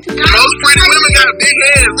that. Most pretty women got big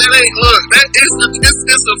heads. That ain't look.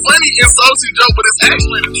 It's a funny and saucy joke, but it's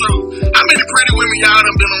actually the truth. How many pretty women y'all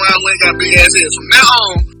done been around who ain't got big ass heads? From now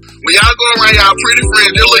on, when y'all go around y'all pretty friends,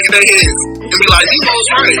 just look at their heads and be like, you most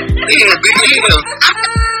right. They got big heads.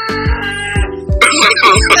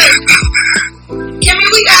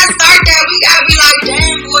 We gotta start that. We gotta be like,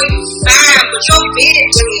 damn boy, you fine, but your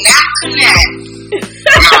bitch do not connect.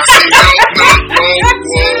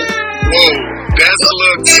 Whoa. That's a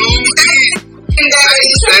little too deep.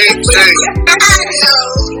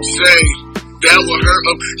 Shay, that will hurt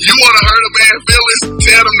him. You wanna hurt a man's feelings?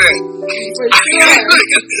 Tell him that.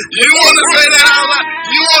 You wanna say that out loud?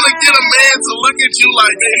 You wanna get a man to look at you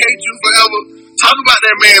like they hate you forever? Talk about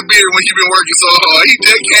that man beard when he been working so hard. He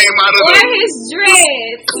just came out of his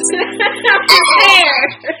dreads.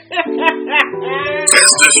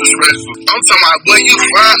 That's disrespectful. I'm talking about, but you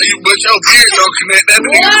fine, but your beard don't connect. That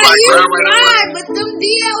nigga like fine, but them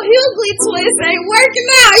D.L. Hughley twins ain't working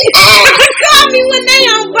out. You call me when they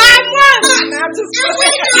on by one. I'm just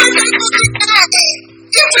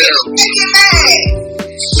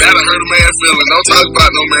that'll hurt a man's feeling. Don't talk about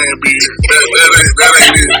no man beard. That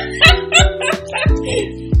ain't it.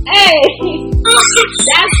 Hey,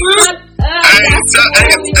 that's what.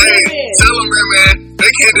 Tell them, man,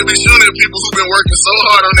 they can't be shooting at people who've been working so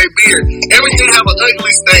hard on their beard. Everything have an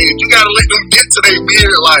ugly stage. You gotta let them get to their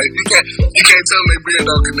beard. Like you can't tell them their beard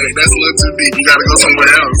don't connect. That's a little too deep. You gotta go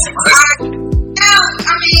somewhere else.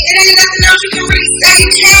 I mean, it ain't nothing else you can really say.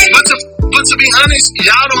 But to be honest,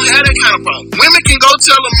 y'all don't have that kind of problem. Women can go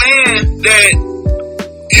tell a man that,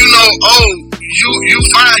 you know, you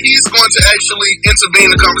find he's going to actually intervene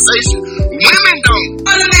in the conversation. Women don't.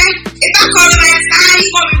 If I call him at time, he's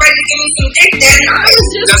going to be ready to give me some dick that night.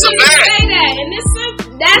 That's a fact.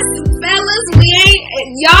 that's fellas. We ain't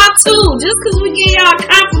y'all too. Just cause we get y'all a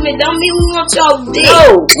compliment, don't mean we want y'all dick.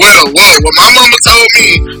 No. Well, my mama told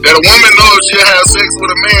me that a woman knows she'll have sex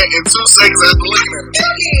with a man in 2 seconds after looking at him.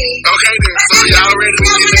 Okay, then. So y'all ready to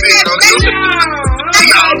get the dick? Don't do it.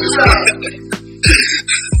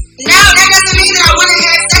 No, that doesn't mean that I want to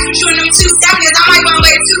have sex with you in them 2 seconds. I might want to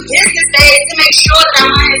wait 2 business days to make sure that I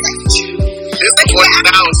want to have sex with you. It's the $40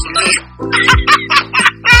 for me.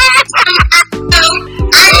 I don't know.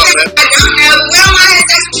 We don't want to have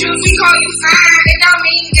sex with you. We call you fine. It don't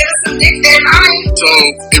mean get us some dick that night. So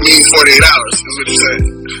it means 48 hours is what you say.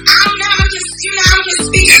 I don't know. I'm just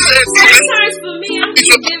speaking. Sometimes for me, I'm just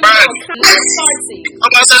giving you I'm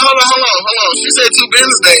about to say, hold on. She said 2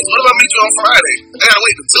 business days. What about meet you on Friday? I gotta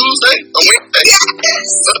wait till Tuesday or Wednesday? Yes.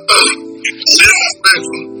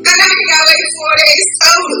 Disrespectful. And then you gotta wait 4 days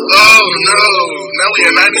total. Oh no. Now we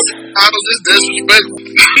at 96 hours. It's disrespectful.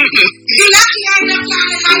 You lucky I never found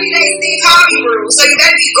a 90-day Steve Harvey rule, so you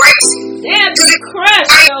gotta be grateful. Yeah, be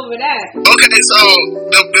crushed over that. Okay, so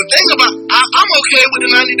the thing about I'm okay with the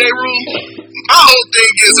 90-day rule. My whole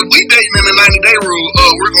thing is if we dating in the 90-day rule,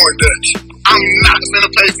 we're going Dutch. I'm not gonna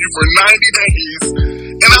pay for you for 90 days,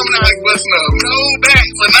 and I'm not busting up no back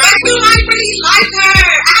for 90 days. I really like her.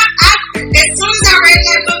 As soon as I read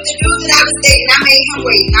that book, the dude that I was dating, I made him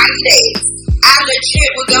wait 90 days. I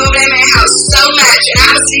legit would go over to that man's house so much, and I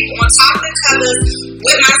would sleep on top of the covers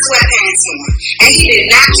with my sweatpants on, and he did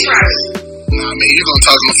not try me. Nah, man, you're gonna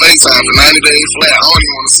talk on FaceTime for 90 days flat. I don't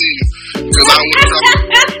even want to see you. Because I'm a man.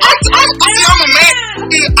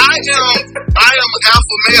 I am an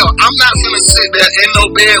alpha male. I'm not gonna sit there in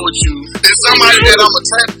no bed with you. If somebody that I'm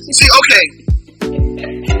attracted to. See, okay.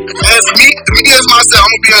 As me as myself,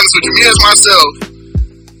 I'm gonna be honest with you. Me as myself,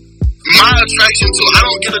 my attraction to, I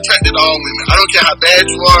don't get attracted to all women. I don't care how bad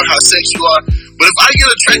you are, how sex you are. But if I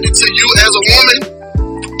get attracted to you as a woman,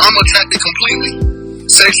 I'm attracted completely.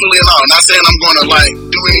 Sexually and all. Not saying I'm gonna like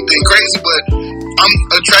do anything crazy, but I'm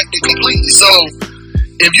attracted completely. So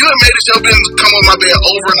if you have made it your business to come on my bed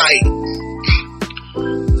overnight,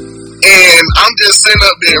 and I'm just sitting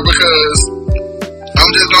up there because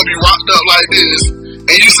I'm just gonna be rocked up like this,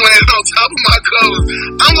 and you slaying on top of my covers,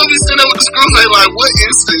 I'm gonna be sitting there with the screw face like, what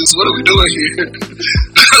is this? What are we doing here?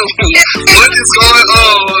 What is going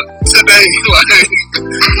on today? Like, I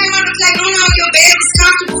came on the plate, I don't know if your bed was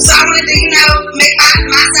comfortable, so I wanted to, make my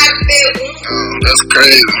side of the bed warm. oh, that's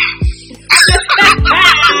crazy.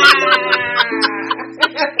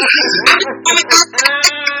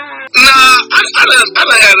 Nah, I done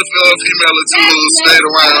had a female or two who stayed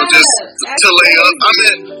around just to lay up. I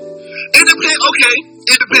mean, it depends. Okay,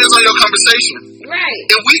 it depends on your conversation. Right.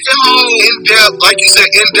 If we can hold in-depth, like you said,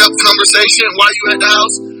 in-depth conversation while you at the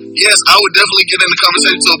house, yes, I would definitely get in the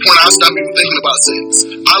conversation to a point I stop even thinking about sex.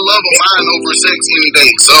 I love a mind over sex any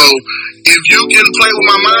day. So if you can play with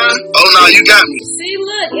my mind, oh no, you got me. See,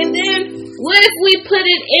 look, and then what if we put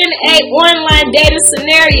it in a online dating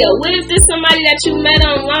scenario? What if there's somebody that you met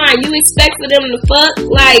online? You expect for them to fuck?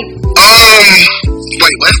 Like,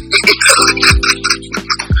 wait, what?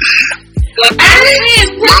 I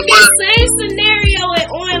mean, put the same scenario in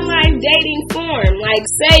online dating form. Like,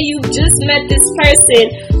 say you just met this person,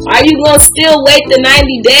 are you gonna still wait the 90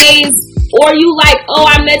 days? Or you like, oh,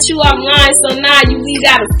 I met you online, so now we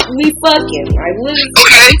fucking. Like, what is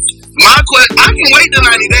okay. I can wait the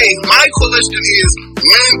 90 days. My question is,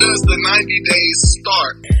 when does the 90 days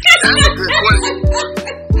start? That's a good question.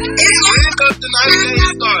 When does the 90 days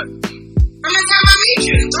start? From the time I meet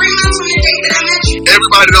you, 3 months from the date that I met you.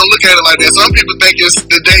 Everybody don't look at it like that. Some people think it's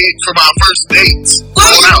the date from our first dates.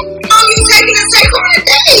 Well, how long you taking to take on a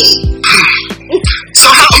date? So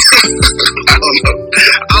I don't know.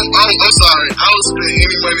 I'm sorry. I don't spend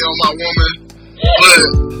any money on my woman. But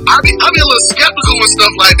I be a little skeptical with stuff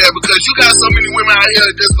like that because you got so many women out here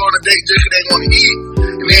just going to date just because they want to eat,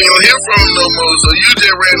 and then you don't hear from them no more. So you just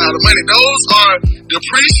ran out of money. Those are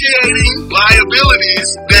depreciating liabilities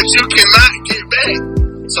that you cannot get back.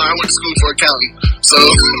 So I went to school for accounting. So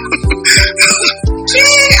she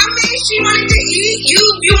wanted to eat.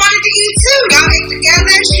 You wanted to eat too. Y'all ate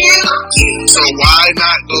together. She didn't like you. So why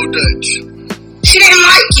not go Dutch? She didn't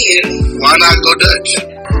like you. Why not go Dutch?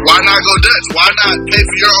 Why not go Dutch? Why not pay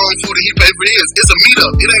for your own food and he pay for his? It's a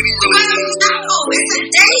meetup. It ain't even really. No, it's a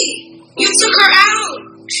date. You took her out.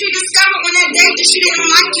 She discovered on that date that she didn't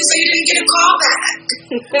like you, so you didn't get a call back.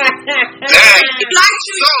 Dang. She liked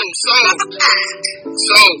you.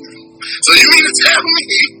 So you mean to tell me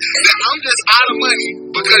that I'm just out of money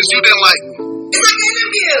because you didn't like me? It's like an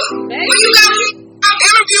interview. When you got me,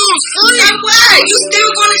 interview is free. So what? You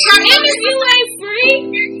still gonna try to interview ain't free?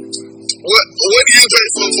 What? What do you pay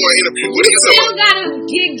for an interview? What do you say? You still gotta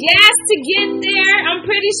get gas to get there. I'm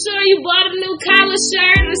pretty sure you bought a new collar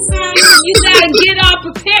shirt or something. You gotta get all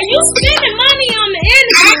prepared. You spending money on the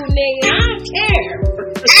interview, nigga. I don't care.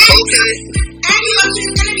 Okay. And you go to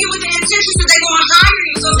this interview with the intention that they're gonna hire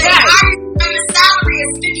you. So they hire you and the salary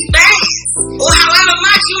is 50 bands. Or however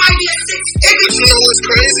much you might be at 6 figures. You know what's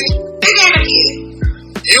crazy? Big interview.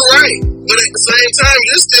 You're right. But at the same time,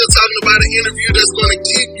 you're still talking about an interview that's going to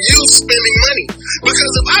keep you spending money.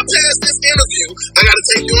 Because if I pass this interview, I got to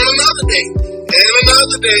take you on another day, and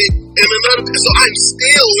another day, and another day. So I'm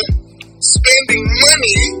still spending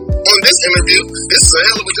money on this interview. This is a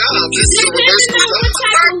hell of a job. This is a reverse what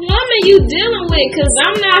type of woman you dealing with, because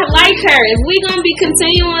I'm not like her. If we gonna be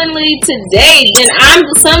continually to date, then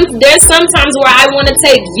there's sometimes where I want to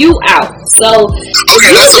take you out. So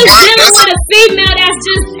okay, you just dealing with a female that's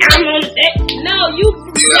just no, you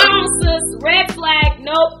wrong, sis. Red flag,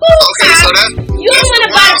 no. Okay, so you don't want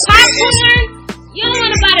to buy the popcorn. You don't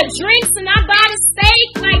want to buy the drinks, and I buy the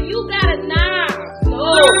steak. Like you gotta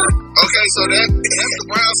no. Okay, so that's the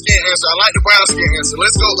brown skin answer. I like the brown skin answer.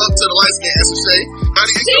 Let's go up to the light skin answer. Shay, how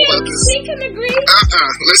do you feel about this? She can agree.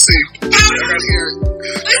 Let's see. I gotta hear it.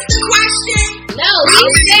 What's the question? No,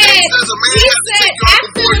 he said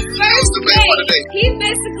after the first day, he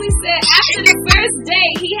basically said after the first day,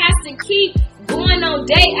 he has to keep going on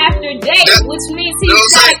day after day, which means he's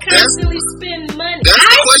got to constantly spend money.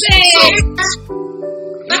 I said,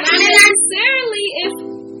 not necessarily if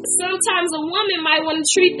sometimes a woman might want to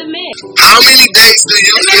treat the man. How many dates do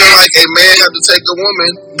you feel like a man have to take a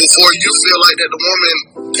woman before you feel like that the woman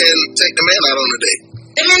can take the man out on a date?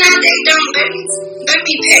 The men I date don't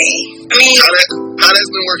be paid. I mean, how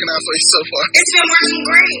that's been working out for you so far? It's been working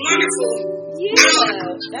great, wonderful. Yeah,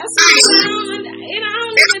 that's what I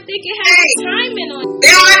don't even think it has timing on it.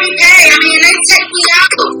 They don't let me pay. I mean, they take me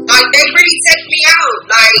out. Like, they really take me out.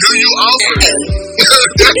 Like, do you offer that?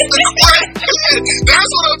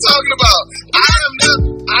 That's what I'm talking about. I've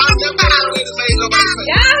never had to make nobody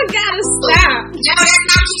pay. Y'all gotta stop. No, that's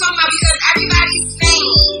not what I'm talking about, because everybody's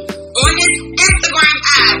saying on this Instagram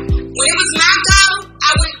app, when it was my go,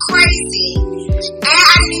 I went crazy. And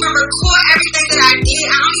I didn't even record everything that I did.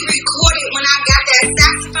 I only recorded when I got that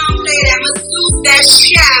saxophone player, that masseuse, that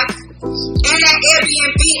chef, and that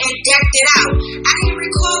Airbnb and decked it out. I didn't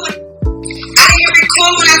record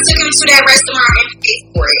when I took him to that restaurant and paid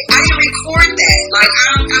for it. I didn't record that. Like,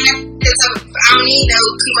 I don't need no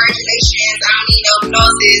congratulations. I don't need no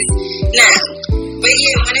applauses. No. But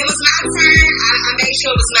yeah, when it was my turn, I made sure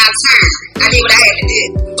it was my turn. I did what I had to do.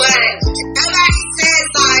 But nobody says,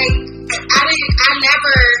 like, I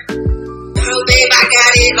never, oh babe, I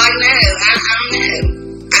got it. Like, no, I don't know.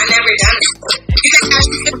 I never done it. You think I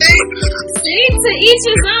should do? See, to each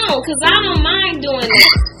his own, because I don't mind doing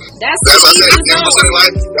that. That's what I said. That's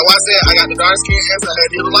why I said I got the dark skin answer. I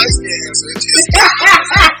had the light skin answer.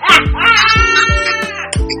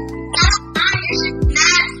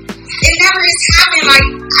 It never has happened. Like,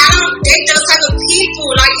 I don't date those type of people.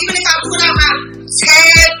 Like, even if I put out my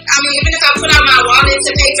tab, even if I put out my wallet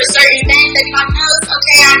to pay for certain things, they be like, no, it's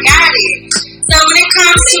okay, I got it. So when it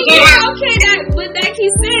comes to but like he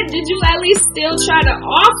said, did you at least still try to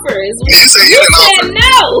offer? You said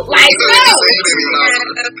no. Like, no.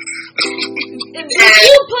 If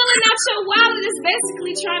you pulling out your wallet is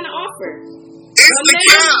basically trying to offer. It's the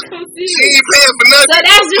cap. She ain't paying for nothing. So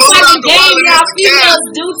that's just like a game y'all females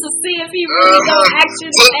do to see if he really gonna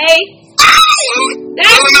actually pay.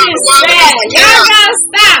 That's just sad. Y'all gotta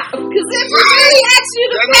stop. Because if he really asks you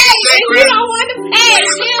to pay and you don't want to pay,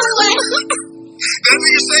 then what? That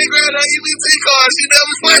nigga say grab that EBT card. She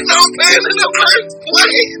never planned on paying in the first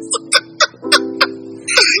place.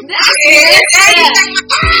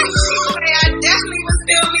 I definitely would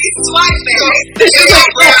still be swiping. She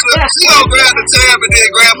gonna grab the tab and then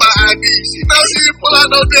grab my ID. She knows she didn't pull out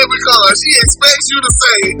no debit card. She expects you to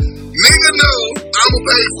say, nigga, no, I'ma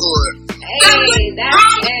pay for it. Hey,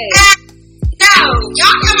 that's no,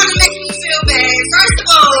 y'all gonna make me feel bad. First of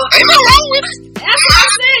all, ain't no wrong with it. That's what I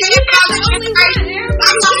said. You're not the only one.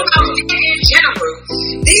 I'm talking about men in general.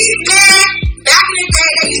 These men, back in the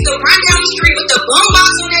day, they used to run down the street with the boombox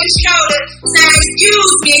on their shoulder, saying,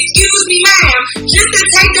 excuse me, ma'am, just to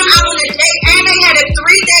take them out on a date. And they had a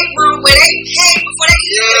 3-day room where they paid before they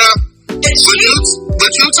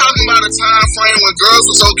but you talking about a time frame when girls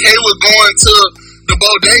was okay with going to the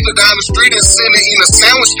bodega down the street and sitting and eating a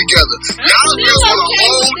sandwich together. Y'all girls on a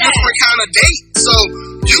whole different kind of date. So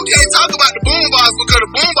you can't talk about the boombox because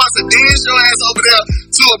the boombox will dance your ass over there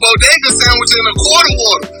to a bodega sandwich in a quarter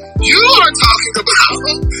water. You are talking about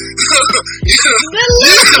But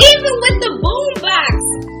look, even with the boombox,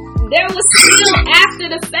 there was still after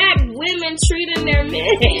the fact women treating their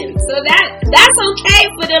men. So that's okay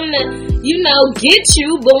for them to, get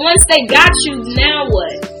you, but once they got you, now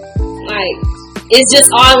what? Like, it's just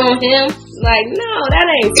all on him? Like, no, that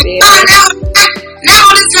ain't fair. Not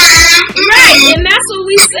all the time. Right, and that's what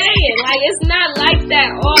we saying. Like, it's not like that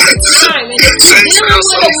all the time. And if you're dealing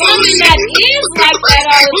with a woman that is like that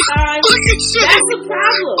all the time, that's a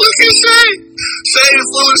problem. Look at Shay. Shay is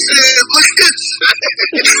full of shit. Look at Shay.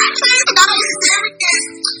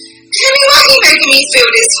 Jimmy, why you making me feel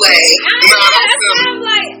this way? That's why I'm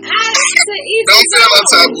like, don't feel that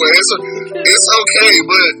type of way. It's okay,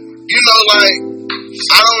 but,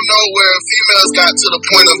 I don't know where females got to the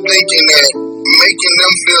point of thinking that making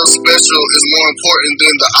them feel special is more important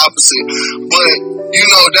than the opposite. But,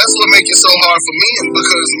 that's what makes it so hard for men,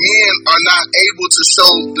 because men are not able to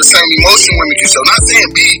show the same emotion women can show. Not saying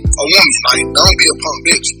be a woman, like, don't be a punk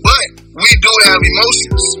bitch, but we do have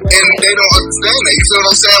emotions, and they don't understand that. You feel what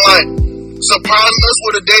I'm saying? Like, surprising us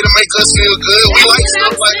with a day to make us feel good. We like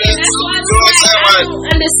stuff like that. That's why I don't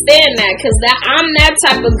understand that, because I'm that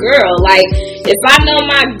type of girl. Like, if I know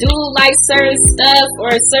my dude likes certain stuff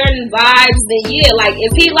or certain vibes, then yeah. Like,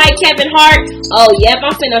 if he like Kevin Hart, oh yep, I'm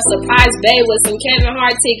finna surprise Bae with some Kevin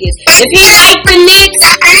Hart tickets. If he like the Knicks,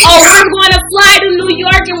 oh, we're gonna fly to New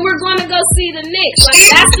York and we're gonna go see the Knicks. Like,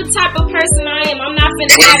 that's the type of person I am. I'm not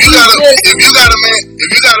finna have if you got a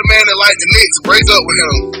man that like the Knicks, break up with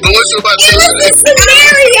him. But what you about to say? What's the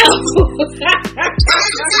scenario?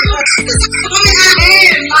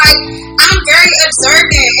 I'm very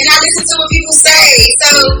observant and I listen to what people say.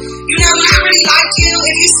 So, when I really like you,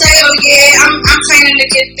 if you say, oh yeah, I'm planning to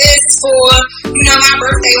get this for, my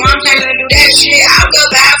birthday, or I'm planning to do that shit, I'll go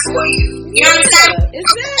buy for you. You know what I'm saying?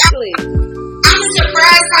 Exactly. I'm a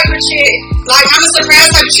surprise type of chick. Like, I'm a surprise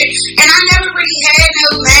type of chick. And I never really had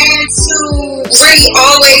no man to really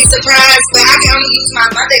always surprise, but I can only use my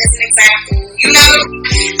mother as an example. I'm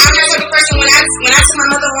that type of person, when I took my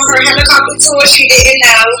mother on her helicopter tour, she didn't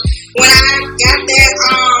know. When I got that,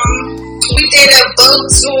 we did a boat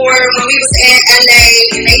tour when we was in LA,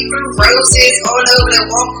 and they threw roses all over the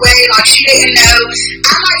walkway, like she didn't know.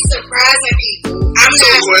 I like surprising people.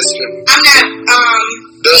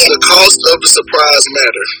 Does the cost of the surprise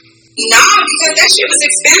matter? No, because that shit was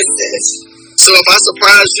expensive. So if I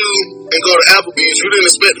surprise you and go to Applebee's, you didn't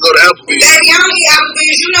expect to go to Applebee's. Baby, I don't eat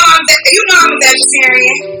Applebee's. I'm a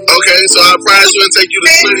vegetarian. Okay, so I surprise you and take you to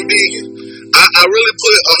Slutty Vegan. I really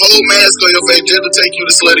put a whole mask on your face just to take you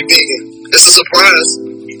to Slutty Vegan. It's a surprise.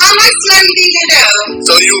 I like Slutty Vegan though.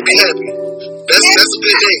 So you'll be happy. That's a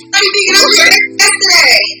good thing. Slutty Vegan, I was there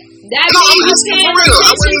yesterday. That means you pay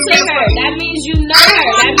attention to her. That means you know her.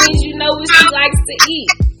 That means you know what she likes to eat.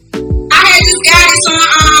 I had this guy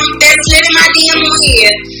that's living my DM on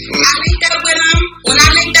here. I linked up with him. When I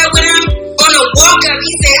linked up with him, on a walk-up,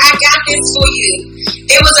 he said, I got this for you.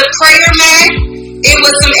 It was a prayer mat, it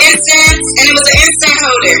was some incense, and it was an incense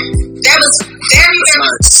holder. That was very, very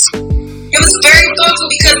nice. It was very thoughtful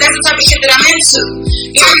because that's the type of shit that I'm into.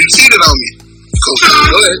 So you cheated on me. Cool.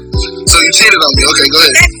 Go ahead. So you cheated on me. Okay, go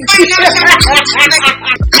ahead.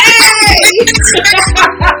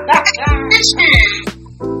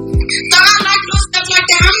 So I like little stuff like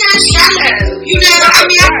that. I'm not shallow.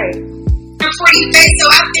 I'm pretty face, so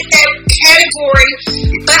I fit that category.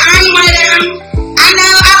 But I ain't one of them. I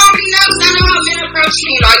already know because I know how men approach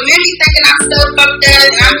me. Like, men be thinking I'm so fucked up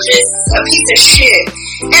and I'm just a piece of shit.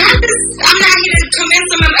 And I'm not here to convince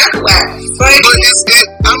them of otherwise. But it's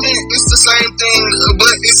the same thing.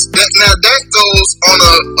 But that goes on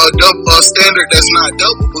a standard that's not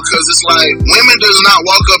double, because it's like women does not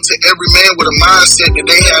walk up to every man with a mindset that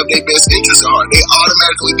they have their best interests at heart. They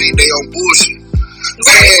automatically think they on bullshit.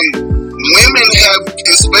 Right. And women have,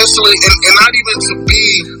 especially, and not even to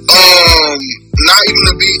be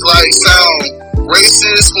like sound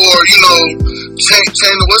racist or change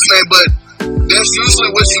the what's name, but that's usually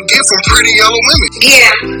what you get from pretty yellow women.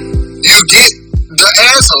 Yeah. You get the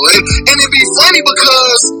asshole. And it'd be funny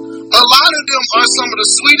because a lot of them are some of the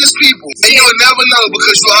sweetest people. And you would never know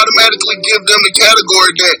because you automatically give them the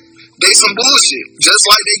category that they some bullshit. Just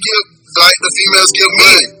like the females give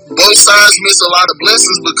men. Both sides miss a lot of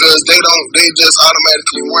blessings because they just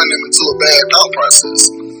automatically run them into a bad thought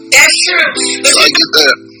process. That's true. So I get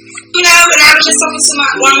that. And I was just talking to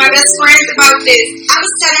one of my best friends about this. I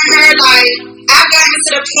was telling her, like, I've gotten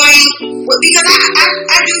to the point because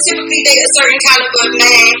I do typically date a certain caliber of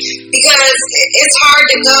man, because it's hard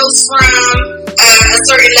to go from a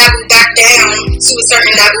certain level back down to a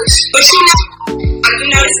certain level. But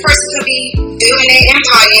this person could be building an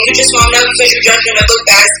empire and you just won't know because you're judging a book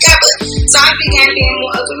by its cover. So I began being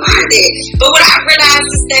more open-minded. But what I realized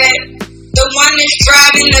is that one that's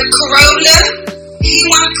driving the Corolla, he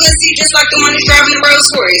want pussy just like the one that's driving the Rolls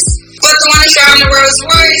Royce. But the one that's driving the Rolls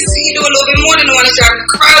Royce, he do a little bit more than the one that's driving the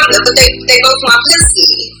Corolla. But they both want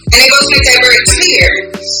pussy. And they both make that very clear.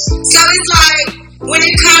 So it's like, when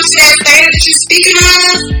it comes to that thing that you're speaking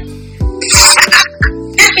of,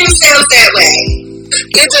 let themselves that way.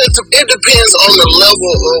 It depends on the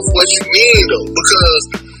level of what you mean, though, because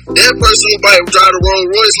that person who might drive the Rolls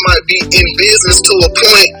Royce might be in business to a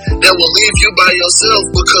point that will leave you by yourself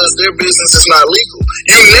because their business is not legal.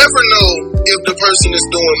 You never know if the person is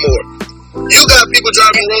doing more. You got people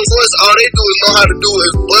driving Rolls Royce, all they do is know how to do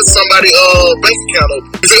is bust somebody's bank account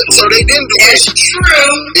open. So they didn't do it. That's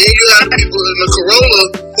true. Then you have people in the Corolla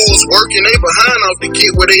who's working they behind off to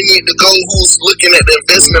get where they need to go, who's looking at the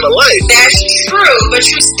investment of life. That's true, but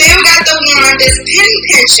you still got the one that's penny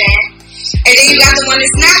pinching, and then you got the one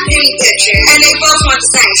that's not penny pinching, and they both want the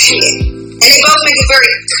same shit. And they both make it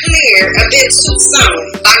very clear a bit too soon.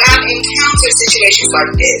 Like, I've encountered situations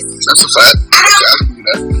like this. That's a fact. I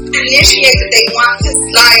don't initiate that they want this.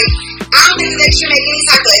 Like, I don't think they should make any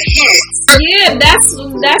type of hint. Yeah, that's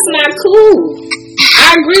not cool.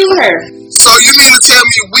 I agree with her. So you mean to tell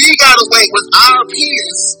me we gotta wait with our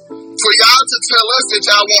penis for y'all to tell us that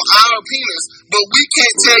y'all want our penis, but we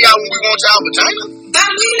can't tell y'all when we want y'all vagina? But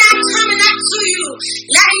we not coming up to you,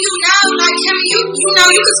 letting you know, like, Kimmy, you know,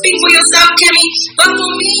 you can speak for yourself, Kimmy, but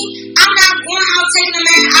for me, I'm not going out taking a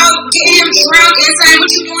man out, getting him drunk and saying,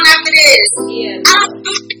 what you doing after this? Yeah. I don't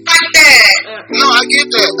do shit like that. No, I get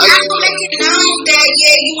that. I don't make it known that,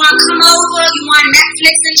 yeah, you want to come over, you want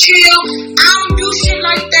Netflix and chill. I don't do shit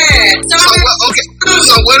like that.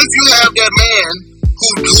 So what if you have that man who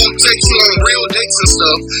takes you on real dates and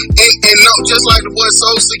stuff, and no, just like the boy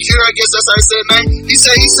Soul Secure, I guess that's how he said name. He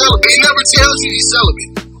said he's celibate. He never tells you he's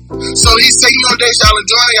celibate. So he's taking you on dates, y'all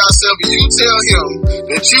enjoying yourself, and you tell him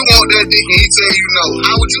that you want that dick, and he tell you no.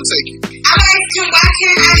 How would you take it? I like him. Why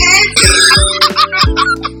can't I have it?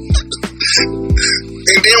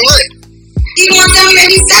 And then what? He wants to tell me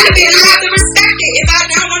that he's celibate, and I have to respect it. If I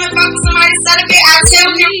don't want to fuck with somebody celibate, I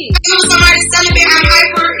tell him, if somebody's celibate, I'm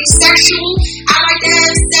hyper sexual. I like to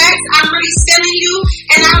have sex. I'm really feeling you,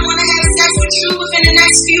 and I want to have sex with you within the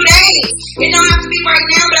next few days. It don't have to be right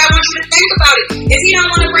now, but I want you to think about it. If he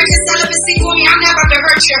don't want to break his celibacy for me, I'm not about to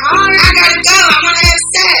hurt your heart. I gotta go. I want to have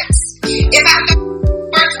sex. If I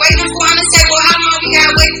work waiting for him to say, well, how long we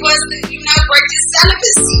gotta wait for us to, break his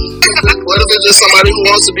celibacy? What if it's just somebody who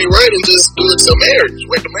wants to be right and just do it till marriage?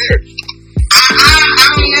 Wait to marriage. I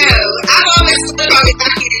don't know. I've always thought about it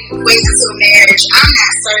wait until marriage. I'm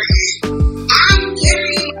not certain. I'm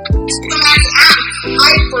literally somebody, I'm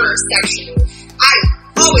hypersexual. I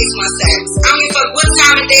always want sex. I don't give a fuck what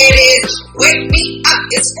time of day it is. Wake me up.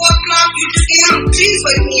 It's 4 o'clock. You just get home. Please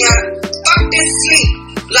wake me up. Fuck this sleep.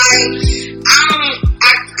 Like,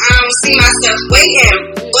 I don't see myself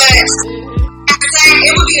waiting. But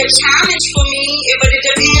it would be a challenge for me, but it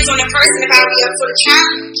depends on the person if I'll be up for the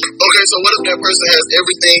challenge. Okay, so what if that person has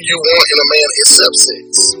everything you want in a man except sex?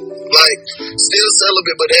 Like, still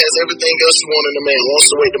celibate, but it has everything else you want in a man, wants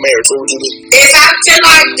to wait to marriage, what would you do? If I feel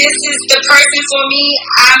like this is the person for me,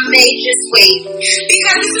 I may just wait.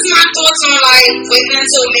 Because this is my thoughts on, like, waiting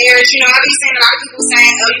until marriage. You know, I be saying, a lot of people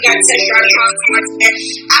saying, oh, you got to test drive your like that.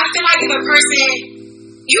 I feel like if a person,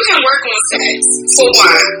 you can work on sex, for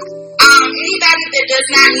one. Anybody that does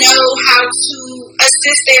not know how to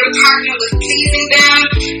assist their partner with pleasing them,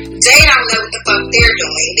 they don't know what the fuck they're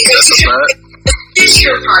doing. Because you should assist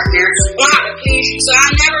your partner on how to please you. So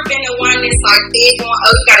I've never been the one that's like big on, oh,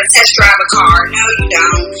 you gotta test drive a car. No, you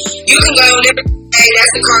don't. You can go and hey,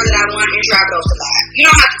 that's the car that I want and drive it off the lot. You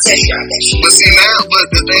don't have to test drive that shit. But see now, but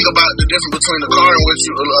the thing about the difference between the car and what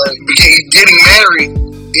you getting married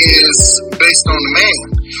is based on the man.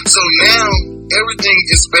 So now everything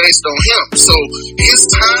is based on him. So his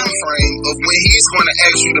time frame of when he's going to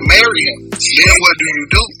ask you to marry him, then what do you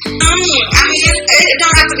do? I mean, it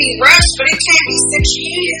don't have to be rushed, but it can't be 6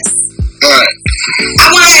 years. Alright.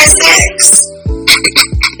 I want to have sex.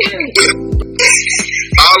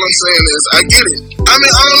 All I'm saying is, I get it. I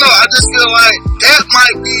mean, I don't know. I just feel like that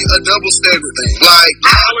might be a double standard thing. Like,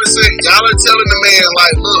 y'all are telling the man,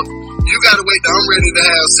 like, look, you gotta wait till I'm ready to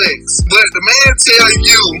have sex. But the man tell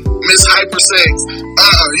you, Miss Hypersex,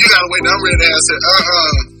 you gotta wait till I'm ready to have sex.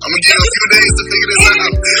 I'm gonna give you a few days to figure this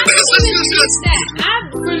out.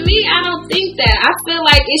 For me, I don't think that. I feel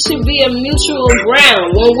like it should be a mutual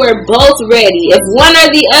ground when we're both ready. If one or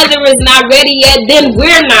the other is not ready yet, then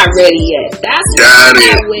we're not ready yet. That's what I'm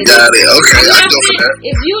at with. Got it. Okay, I go for that.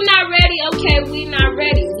 If you're not ready, okay, we not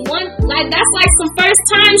ready. That's like some first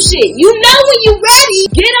time shit. You know when you're ready,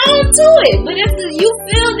 get on to it. But if you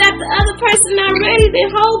feel that the other person not ready, then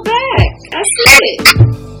hold back. That's it.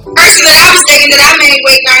 Person that I was dating that I made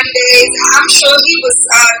wait 90 days, I'm sure he was,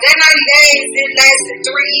 that 90 days, it lasted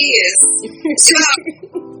 3 years. So,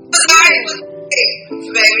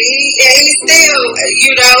 baby, yeah, he's still,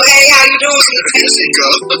 you know, hey, how you doing? There she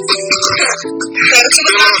go.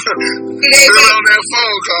 Still on that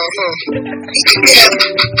phone call, huh? Yeah,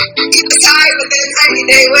 he was tired with that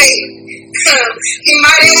 90-day wait. He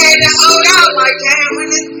might have had to hold out like, damn, when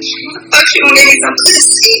the fuck you gonna give me some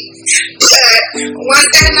pussy? But once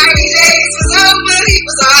that 90 days was over, he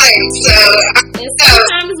was alright. So, and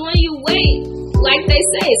sometimes when you wait, like they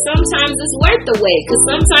say, sometimes it's worth the wait. Because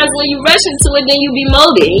sometimes when you rush into it, then you be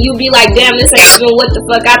molded. And you be like, damn, this ain't even what the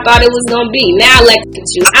fuck I thought it was going to be. Now look at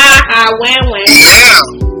you. Wham, wham. Yeah.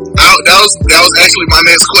 That was actually my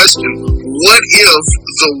next question. What if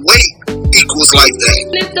the wait equals like that?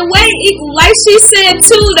 And if the wait equals, like she said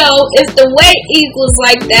too though, if the wait equals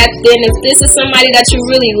like that, then if this is somebody that you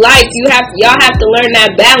really like, y'all have to learn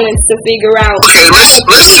that balance to figure out. Okay, let's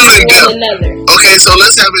shoot in depth. Another. Okay, so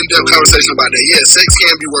let's have an in-depth conversation about that. Yeah, sex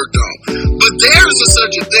can be worked on, but there's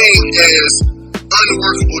such a thing as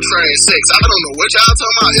unworkable trash sex. I don't know what y'all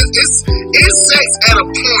talking about. It's sex at a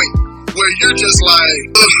point where you're just like,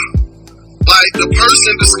 ugh. Like the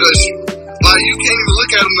person discuss you. Like you can't even look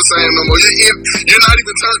at them the same no more. You're not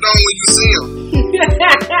even turned on when you see them.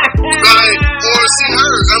 Like, or see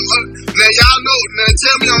her. Now y'all know. Now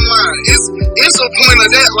tell me I'm lying. It's a point of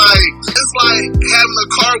that. Like it's like having a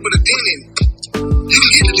car with a dent in it. You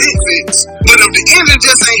can get the dent fixed, but if the engine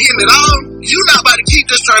just ain't hitting it all, you're not about to keep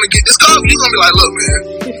just trying to get this car. You're gonna be like, look, man,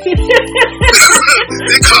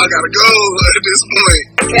 this car gotta go at this point.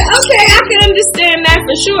 Okay, I can understand that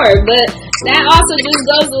for sure, but that also just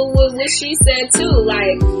goes with what she said too.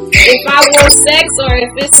 Like, if I want sex or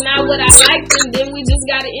if it's not what I like, then we just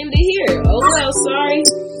gotta end it here. Oh well, sorry.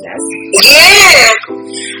 Yeah.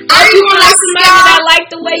 You want like somebody that like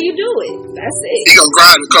the way you do it. That's it. He gonna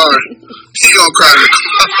cry in the car. He gonna cry in the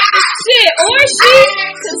car. Shit, or she,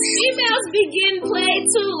 because females be getting played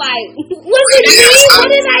too. Like, was it me? What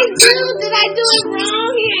did I do? Did I do it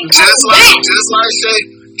wrong? He ain't just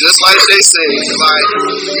like they say. Like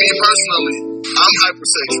me personally, I'm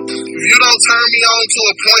hypersexual. If you don't turn me on to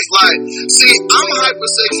a point like, see, I'm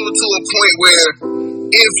hypersexual to a point where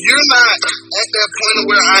if you're not at that point of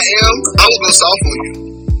where I am, I will go soft on you.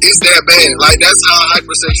 It's that bad. Like that's how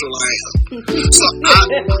hypersexual I am. So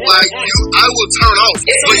I will turn off.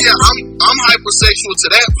 But yeah, I'm hypersexual to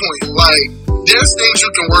that point. Like there's things you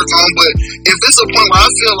can work on, but if it's a point where I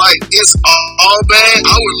feel like it's all bad,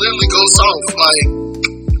 I would literally go soft, like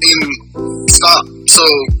and stop. So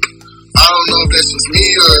I don't know if that's just me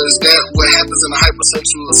or is that what happens in a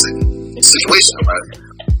hypersexual situation, right?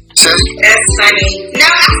 That's funny. No,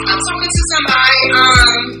 I was talking to somebody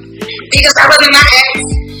because I wasn't my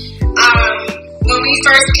ex. When we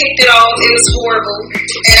first kicked it off, it was horrible,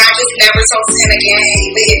 and I just never talked to him again. He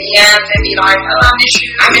would hit me up and be like, "Oh,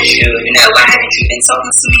 I miss you. You know, why haven't you been talking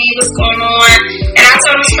to me? What's going on?" And I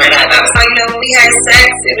told him straight up, I was like, when we had sex,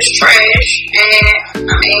 it was trash, and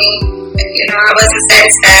I mean, I wasn't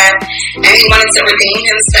satisfied, and he wanted to redeem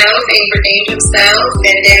himself, and he redeemed himself,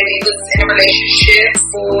 and then we was in a relationship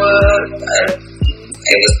for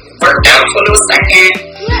it was worked out for a little second.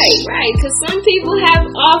 Right, because some people have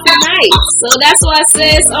off nights, so that's why I say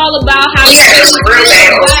it's all about how you feel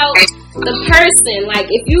about the person. Like,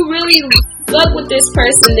 if you really fuck with this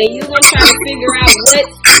person, then you're gonna try to figure out what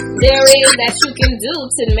there is that you can do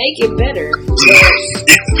to make it better.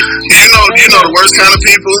 You know the worst kind of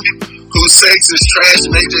people whose sex is trash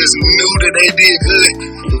and they just knew that they did good.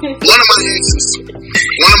 One of my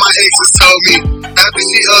exes told me after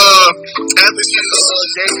she gave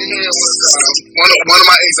me hand one of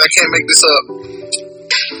my exes, I can't make this up.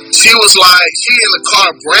 She was like, she in the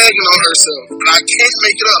car bragging on herself, but I can't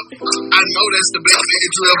make it up. I know that's the best thing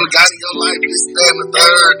you ever got in your life. This, that, and the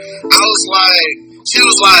third. I was like, she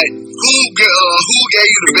was like, who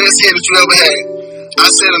gave you the best head that you ever had? I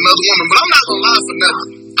said another woman, but I'm not gonna lie for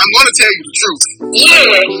nothing. I'm gonna tell you the truth.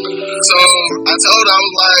 Yeah. So I told her, I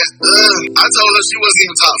was like, I told her she wasn't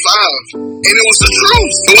even top 5, and it was the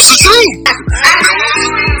truth. It was the truth.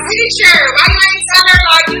 Teacher, why didn't you tell her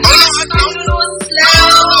like you were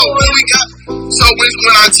slow?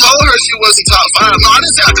 When I told her she wasn't top 5, no, I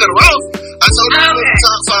didn't say I cut her off. I told her she wasn't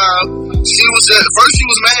top 5. She was first she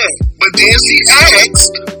was mad, but then she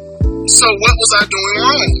asked, so what was I doing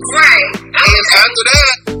wrong? Right. And after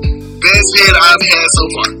that, best head I've had so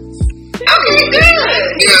far. Okay, good.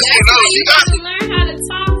 Yeah, she got to learn how to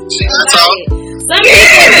talk. She got to talk. Some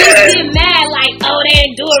people just get mad like, oh, they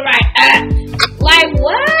didn't do it right. Like,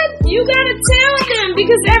 what? You gotta tell them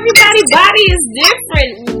because everybody's body is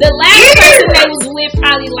different. The last person they was with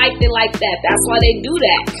probably liked it like that. That's why they do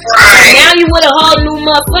that. Right. Now you with a whole new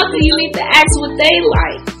motherfucker, you need to ask what they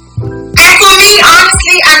like. And for me,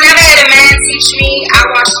 honestly, I never had a man teach me. I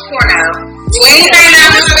watch porno. Do anything I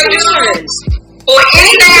know to do, or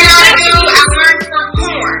anything I know to do, I learned from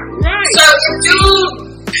porn. Right. So if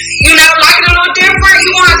you know, like it a little different,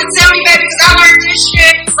 you won't have to tell me, baby, because I learned this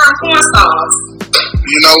shit from porn stars.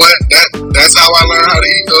 You know what? That's how I learned how to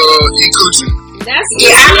eat coochie. That's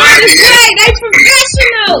I learned to say. They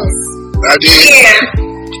professionals. I did.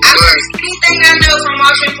 Yeah. I learned anything I know from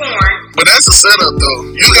watching porn. But that's a setup,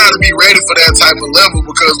 though. You got to be ready for that type of level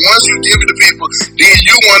because once you give it to people, then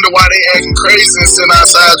you wonder why they acting crazy and sitting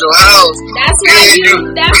outside your house. That's why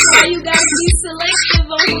you gotta be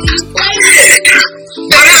selective on who you play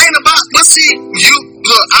with. But it ain't about. But see,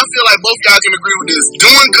 look. I feel like both guys can agree with this.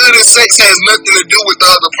 Doing good in sex has nothing to do with the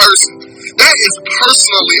other person. That is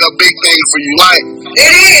personally a big thing for you. Like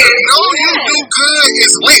It is. No, you do good.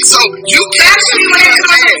 It's lit. So you can't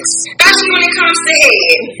Especially when it comes to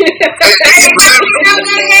head. Hey, no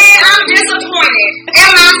good head, I'm disappointed in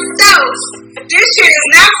myself. This shit is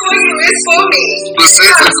not for you, it's for me.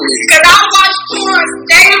 Specifically. Because I watch porn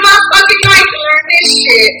day and my fucking night to learn this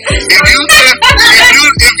shit.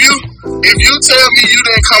 If you tell me you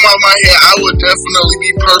didn't come out my head, I would definitely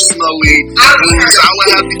be personally moved. I would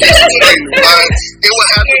have to get straight. It would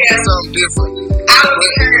have to be something different. I would be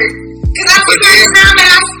hurt. Because I was time and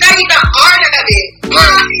I studied the art of it.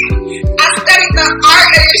 I studied the art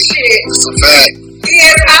of this shit. It's a fact.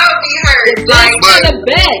 Yes, I would be hurt. But the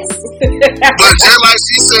best. But just like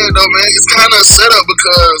she said though, man, it's kind of a setup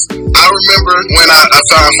because I remember when I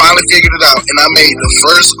finally figured it out and I made the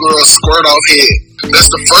first girl squirt off head.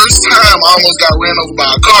 That's the first time I almost got ran over by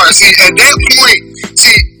a car. See, at that point,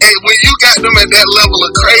 when you got them at that level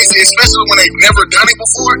of crazy, especially when they've never done it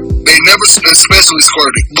before, they never especially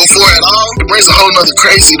squirted before at all. It brings a whole nother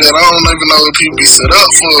crazy that I don't even know if people be set up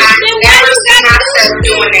for. I never seen myself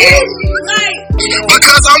doing it.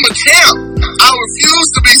 Because I'm a champ. I refuse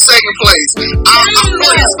to be second place. I'm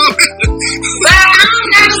going to. But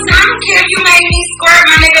I don't care if you make me squirt,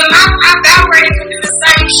 my nigga. I'm about ready to do the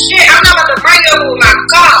same shit. I'm not about to bring it with my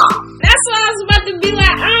car. That's why I was about to be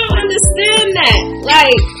like, I don't understand that.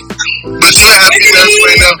 Like, but you have to be that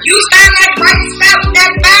way now. You stand that bright spot with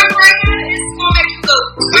that vibrator, it's gonna make you go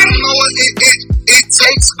crazy. You know what? It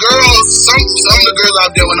takes girls, some of the girls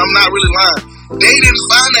out there, and I'm not really lying, they didn't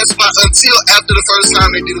find that spot until after the first time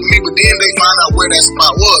they did it with me, but then they find out where that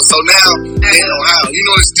spot was. So now they know how. You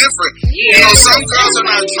know, it's different. Yeah. You know, some girls are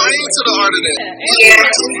not trained to the art of that. Yeah,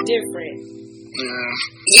 it's different.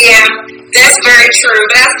 Yeah, that's very true.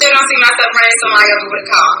 But I still don't see myself running somebody over with a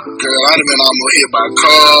car. Girl, I'd have been almost hit by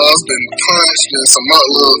cars, been punched, and some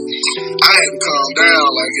look. I had to calm down.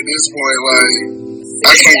 Like at this point, like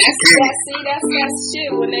I can't. That's that shit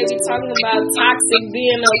when they be talking about toxic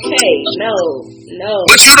being okay. No.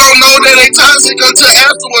 But you don't know that they toxic until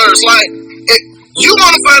afterwards. Like you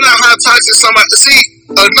want to find out how toxic somebody. See,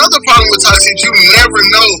 another problem with toxic, you never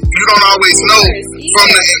know. You don't always know from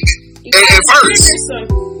the. At first.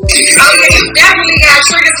 You definitely got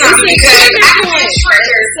trigger something because I get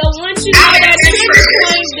triggered. So once you know that trigger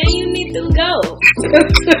point, then you need to go.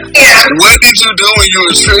 Yeah. What did you do when you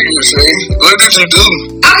were triggered, Shay? What did you do?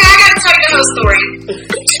 Okay, I gotta tell you the whole story.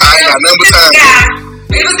 I ain't got number time.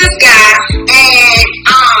 It was this guy, and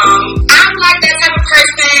I'm like that type of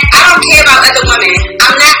person. I don't care about other women.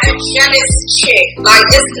 I'm not a jealous chick. Like,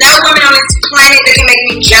 there's no woman on this planet that can make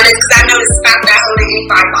me jealous because I know it's about that holding any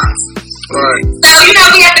 5 months. Right. So, you know,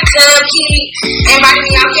 we at the club, he invited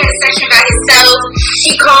me out, he had a section by himself.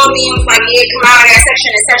 He called me and was like, yeah, come out, I got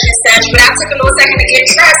section and such and such. But I took a little second to get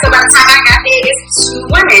dressed, so by the time I got there, it's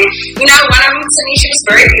 2 women. You know, one of them to me, she was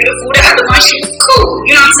very beautiful. The other one, she was cool.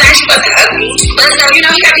 You know what I'm saying? She wasn't ugly. But so, you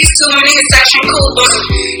know, he got these 2 women in his section, cool. But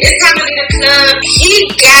it's time to leave the club. He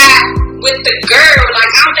got with the girl,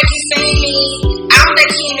 like, I don't think he seen me. I don't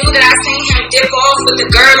think he knew that I seen him dip off with the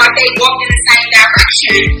girl, like they walked in the same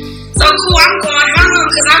direction. So cool, I'm going home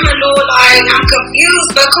because I'm a little like, I'm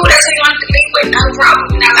confused, but cool, that's who you wanted to leave with, no problem,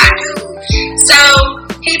 you know, I do. So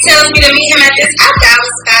he tells me to meet him at this alcohol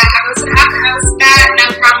spot. I go to the alcohol spot, no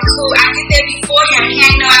problem, cool. I get there before him, he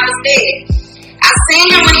ain't know I was there. I seen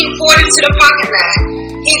him when he pulled into the parking lot.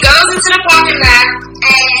 He goes into the parking lot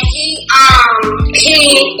and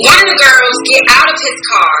one of the girls get out of his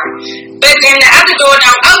car, but then the other door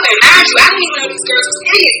don't open. Mind you, I didn't even know these girls was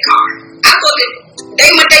in his car. I thought that they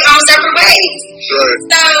went their own separate ways. Right.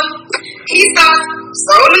 So he starts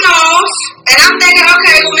rolling off, and I'm thinking,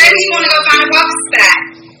 okay, well maybe he want to go find a parking spot.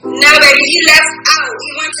 No, baby, he left out. He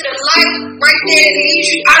went to the light right there in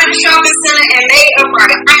the out of the shopping center and made a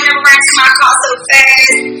right. I never ran to my car so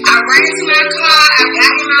fast. I ran to my car, I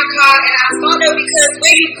got in my car, and I followed her because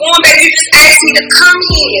where you going, baby? You just asked me to come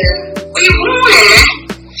here. Where you going?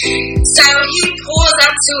 So he pulls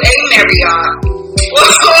up to a Marriott.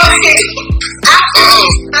 I felt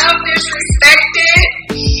so disrespected.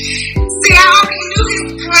 See, I already knew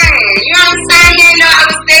his plan. You know what I'm saying? You know, I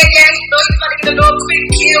was there, yeah, he thought he was going to get a little quick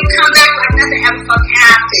kill, come back like nothing ever fucking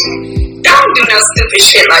happened. Don't do no stupid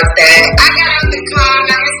shit like that. I got out the car,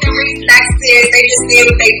 my instant reflexes, they just did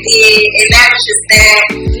what they did, and that was just that.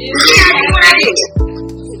 Yeah, I did what I did.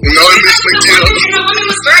 No, it makes me kill. And the woman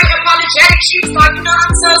was very apologetic. She was like, you know,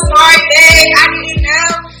 I'm so sorry, babe. I didn't know.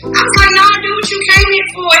 I was like, no, do what you came here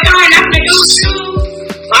for. It don't have nothing to do with you.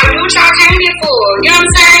 Like, do what y'all came here for. You know what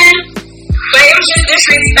I'm saying? But it was just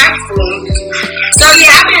disrespectful. So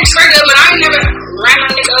yeah, I've been triggered, but I ain't never ran a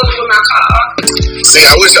nigga over with my car. See,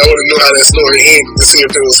 I wish I would have knew how that story ended to see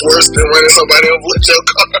if it was worse than running somebody over with your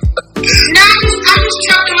car. No, I just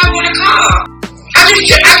chucked him up with a car. I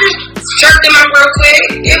just jerked him up real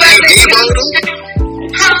quick. It was you deboed him?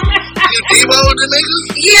 You deboed the nigga?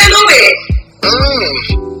 Yeah, a little bit.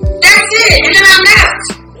 That's it. And then I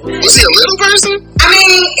left. Was he a little person? I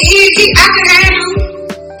mean, I could handle.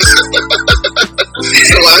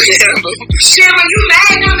 So I can handle. Shit, when you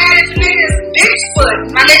mad, no matter the nigga's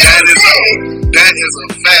Bigfoot. My nigga that is a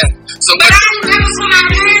fact. So but I didn't never put my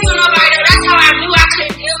hands on nobody though. That's how I knew I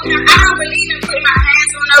couldn't deal with him. I don't believe in putting my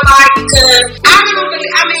hands on nobody because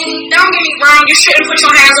don't get me wrong, you shouldn't put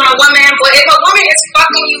your hands on a woman, but if a woman is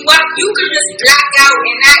fucking you up, you can just black out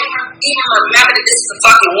and not even remember that this is a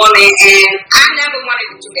fucking woman, and I never wanted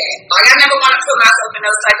to do that. Like, I never want to put myself in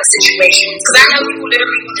those type of situations because I know people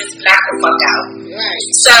literally will just black the fuck out. Right.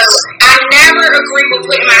 So I never agree with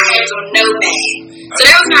putting my hands on no man. So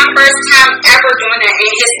that was my first time ever doing that in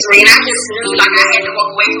history, and I just knew like I had to walk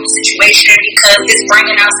away from the situation because it's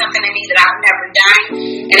bringing out something in me that I've never done,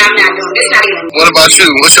 and I'm not doing this. Not even. What about you?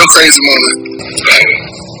 What's your crazy moment?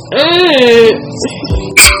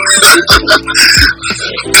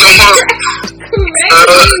 Come on.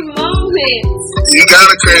 Crazy moment. You got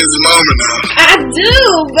a crazy moment now. I do,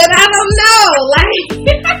 but I don't know. Like,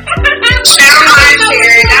 shout out to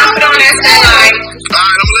Sherry. I'm throwing that like.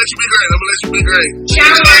 Alright, I'm gonna let you be great.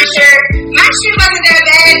 Shout out my shirt. My shit wasn't that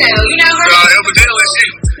bad though. You know her. No, evidently she.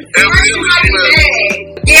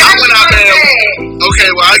 Yeah, I went out there. Okay,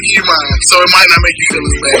 well I'll give you mine, so it might not make you feel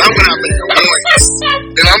as bad. I went out there once,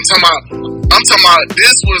 and I'm talking about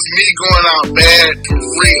this was me going out bad for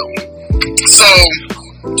real. So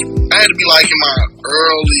I had to be like in my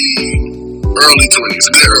early 20s,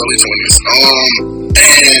 good early 20s.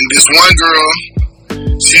 And this one girl,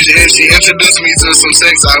 she introduced me to some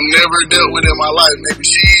sex I've never dealt with in my life. Maybe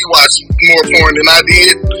she watched more porn than I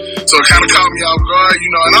did, so it kind of caught me off guard,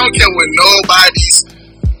 you know. And I don't care what nobody's.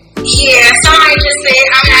 Yeah, somebody just said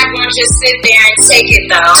I'm not going to just sit there and take it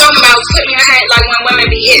though. Talking about putting your hand like when women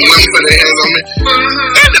be hitting. Women put their hands on me.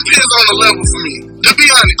 It depends on the level for me. To be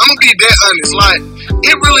honest, I'm gonna be that honest. Like,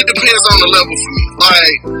 it really depends on the level for me.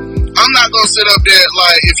 Like, I'm not gonna sit up there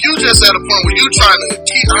like if you just at a point where you trying to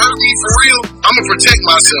hurt me for real, I'm gonna protect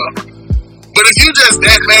myself. But if you just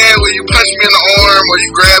that mad where you punch me in the arm or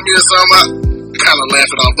you grab me or something, I kind of laugh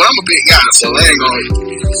it off. But I'm a big guy, so I ain't gonna.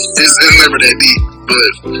 It's never that deep, but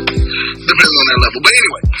depends on that level. But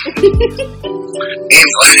anyway,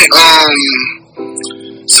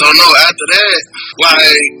 so no, after that,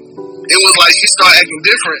 like it was like she started acting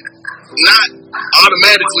different. Not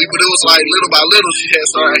automatically, but it was like little by little she had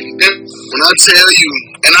started acting different. When I tell you,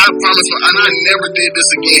 and I promise you, and I never did this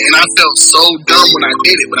again, and I felt so dumb when I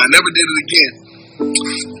did it, but I never did it again.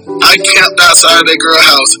 I camped outside that girl's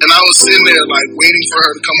house, and I was sitting there like waiting for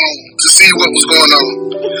her to come home to see what was going on,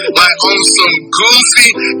 like on some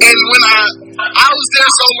goofy. And when I was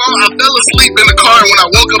there so long, I fell asleep in the car, and when I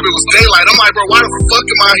woke up, it was daylight. I'm like, bro, why the fuck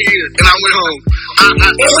am I here? And I went home.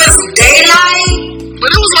 It was daylight? But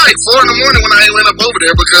it was like 4 in the morning when I went up over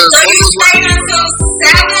there because so you stayed until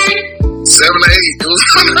 7? 7 or 8. It was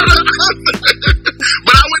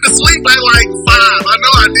but I went to sleep at like 5. I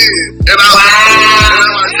know I did. And I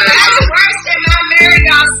that's worse than my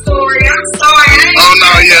Marriott story. I'm sorry. Oh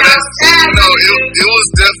no, yeah, it was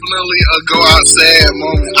definitely a go out sad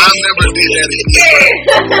moment. I never did that again.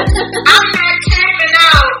 I'm not camping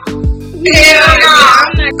out. Hell no.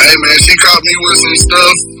 Hey man, she caught me with some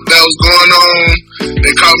stuff that was going on.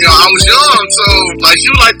 They caught me on. I was young, so like she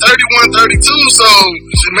was like 31, 32, so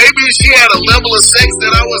maybe she had a level of sex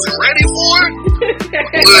that I wasn't ready for.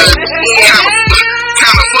 But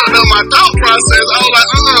kind of fucked up my thought process. I was like,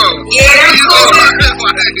 Yeah, you know, them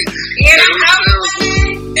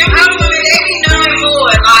other women, they be knowing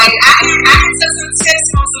more. Like, I can took some tips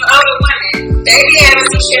from some other women. They be having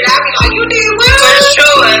some shit. I be like, you did well. For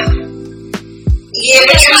sure. Yeah,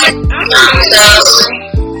 but you like,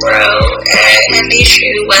 bro, at least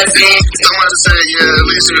you wasn't. Somebody said, yeah, at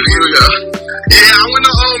least here we go. Yeah, I went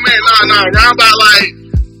to home, man. Nah. Round about like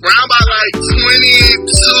 22,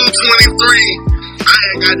 23. I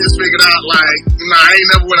ain't got this figured out. Like, I ain't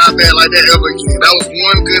never went out there like that ever again. That was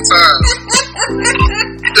one good time.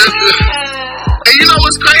 And you know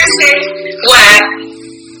what's crazy? What?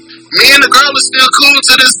 Me and the girl are still cool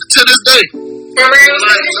to this day. For real?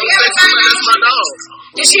 Like, that's my dog.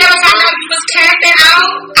 Did she ever find out you was camping out?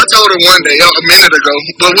 I told her one day, a minute ago.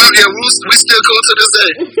 But we still cool to this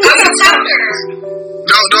day. I'm gonna tell her.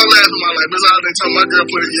 Don't laugh at my life. That's all they tell my girl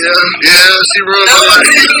put it. Yeah, she ruined my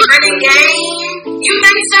life. Running game. You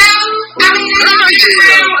think so? I mean, they got you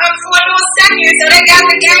around for a little second, so they got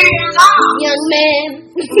the game long. Young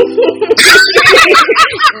man.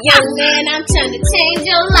 Young man, I'm trying to change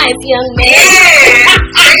your life, young man. Yeah.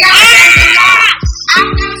 They got the game long. I'm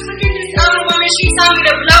never forget this other woman. She told me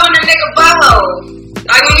to blow in a nigga butthole.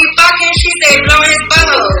 Like when you fucking, she said blow in his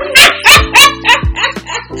butthole.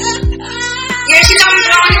 Yeah, she told me to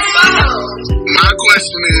blow in his butthole. My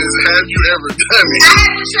question is, have you ever done it? I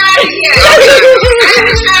haven't tried it yet.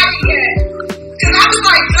 Cause I was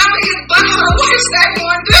like, blow in his butthole. What is that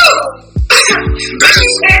going to do? But she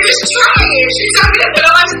said, just try it. She told me to blow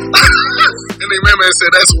in his butthole. And they remember and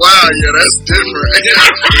said, that's wild. Yeah, that's different.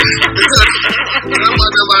 I'm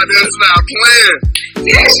about that's not playing.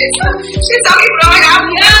 Yeah, she told me to blow it out.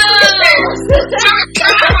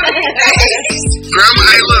 Grandma,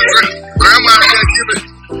 hey, look, Grandma out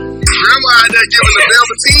there giving the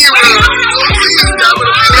velveteen rub.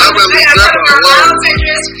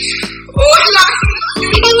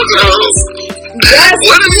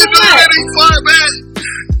 What if you do that and he fart back?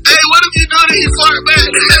 Hey, what if you do that and he fart back?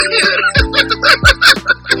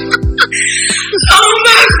 Oh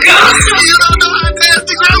my God. You don't know how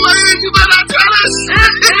nasty Grandma is. You better not try that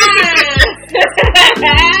shit.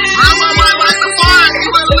 Grandma might like the fart. You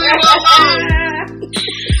better leave her alone.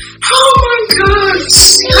 Oh my gosh.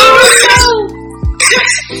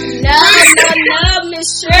 No,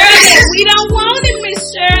 Miss Shirley. We don't want it, Miss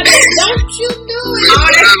Shirley. Don't you do it. Oh,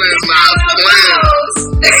 that is not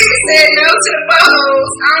playing. They said no to the bows.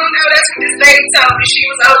 I don't know. That's what this lady told me. She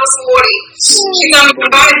was over 40. She told me to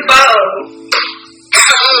buy his bow.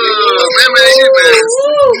 Oh, man, you best.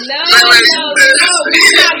 No. We're not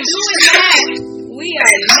doing that. We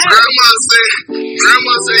are not.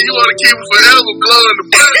 Grandma said you want to keep it forever glowing the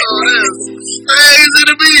butt on this. Crazy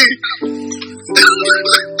to me.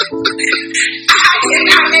 I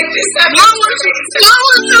cannot make this up. What would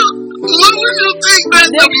you think that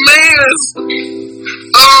the man's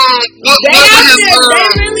they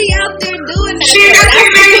really out there doing that. She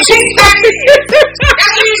really street studies.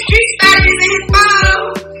 That's what street studies in his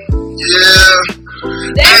phone. Yeah.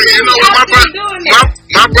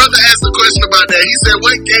 My brother asked a question about that. He said,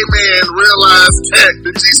 what gay man realized that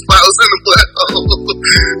the G-spot was in the butthole?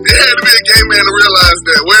 There had to be a gay man to realize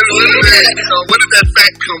that. Where did that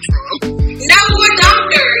fact come from? No, we're a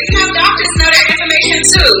doctor. You know, doctors know that information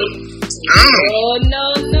too. Oh, no.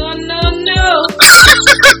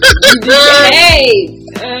 You behave.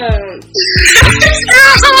 No.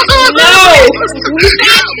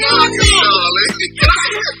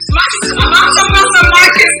 I'm also about some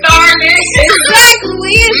Marcus Darling.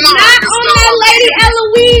 Exactly. It's not on that Lady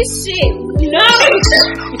Eloise shit. No.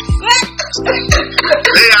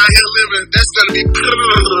 They out here living. That's gonna be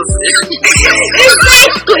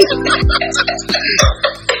Exactly.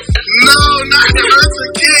 No, not the Ursa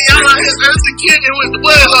Kid. Y'all out here Ursa Kidding with the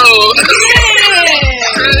butthole. Yeah.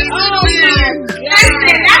 Oh my God.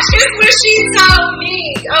 Listen, that's just what she told me,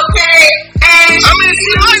 okay? And I mean,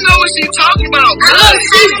 she might know what she's talking about. Oh,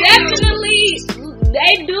 she definitely.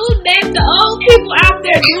 They do. The old people out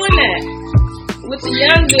there doing that with the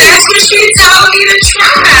young dudes. That's what she told me to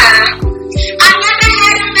try. I never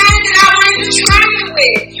had a man that I wanted to try it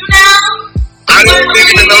with, you know? I didn't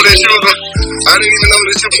even know that you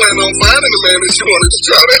planned on finding a man that you wanted to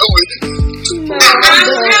try that with. No,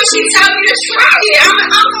 she told me to try it. I'm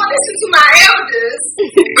gonna listen to my elders.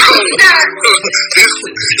 I'm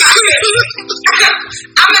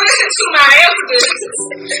gonna listen to my elders.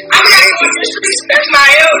 I'm not gonna disrespect my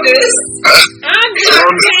elders.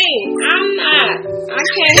 I'm not. I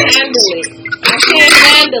can't handle it.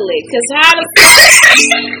 Cause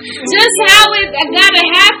just how it gotta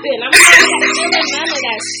happen. I'm not feeling none of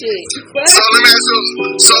that shit. So let me ask you.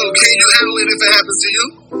 So can you handle it if it happens to you?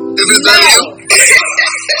 If it's done to you?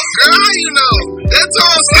 Girl, how you know? That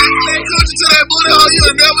tongue slapping that coochie to that booty hole,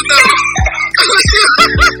 you'll never know.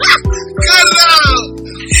 Cut it out.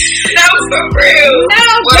 No, for real. No,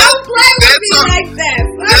 don't play with me like that.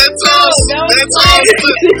 That tongue,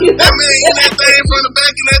 that man eating that thing from the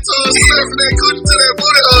back and that tongue slapping that coochie to that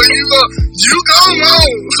booty hole, you go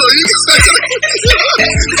home. So you can say,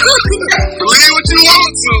 believe what you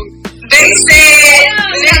want to. They said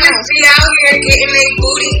niggas be out here getting their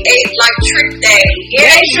booty ate like Trick Day. Yeah,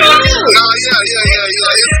 they sure do. No,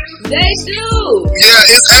 yeah. They do.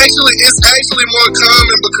 Yeah, it's actually more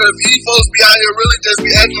common because these folks be out here really just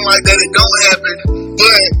be acting like that. It don't happen,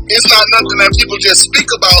 but it's not nothing that people just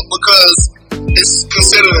speak about because it's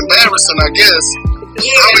considered embarrassing, I guess.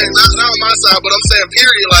 Yeah. I mean, not on my side, but I'm saying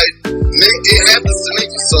period. Like, it happens to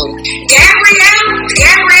niggas, so. Gabrielle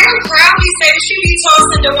probably said she be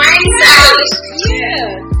tossing Dwayne salad.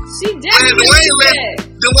 Yeah, she definitely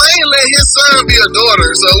Dwayne let his son be a daughter,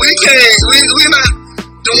 so we can't, we not,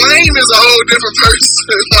 Dwayne is a whole different person.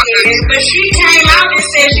 Yeah, but she came out and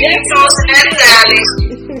said she be tossing that salad.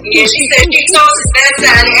 Yeah, she said she tosses that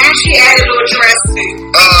salad and she added a little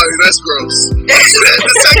dressing. That's gross.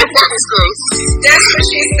 The second part was gross. That's what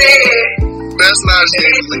she said. That's not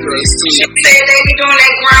genuinely gross too. She said they be doing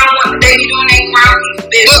that ground business.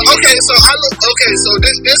 So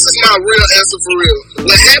this is my real answer for real.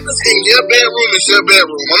 What happens in your bedroom is your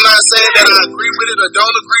bedroom. I'm not saying that I agree with it or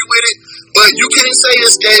don't agree with it, but you can't say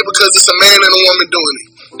it's gay because it's a man and a woman doing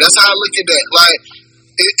it. That's how I look at that. Like,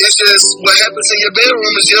 it's just what happens in your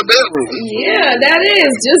bedroom is your bedroom. Yeah, that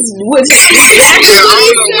is just what she said.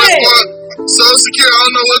 So secure, I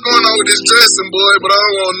don't know what's going on with this dressing, boy, but I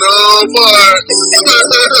don't want no parts.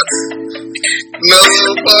 No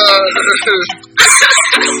parts.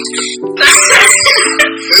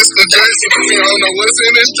 It's the dressing. I don't know what's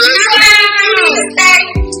in this dressing.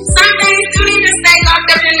 Some things do need to stay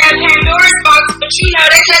locked up in that Pandora's box, but you know,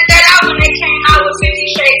 they let that out when they came out with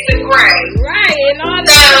 50 Shades of Grey. Right, and all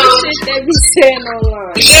that shit they be saying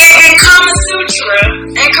online. Yeah, and Kama Sutra.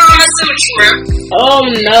 Oh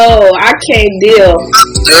no, I can't deal.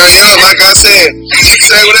 Yeah, like I said,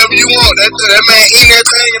 say whatever you want. That man in that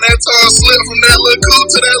thing and that tongue slip from that little cool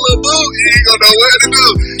to that little boot, you ain't gonna know where to go.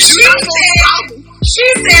 She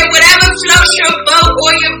said whatever floats your boat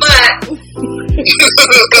or your butt.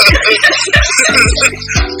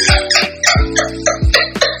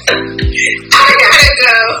 I gotta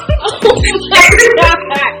go. Oh my God.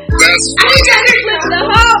 That's the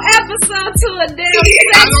whole episode to a damn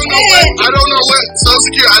I don't know what so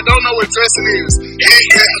secure. I don't know what dressing is.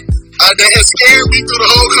 That has scared me through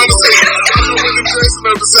the whole conversation. I don't know what the dressing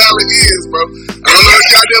of the salad is, bro. I don't know if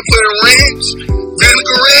y'all there putting ranch,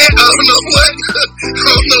 vinaigrette. I don't know what.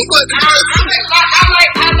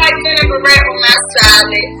 I like vinaigrette on my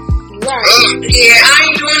salad. Right. Yeah, I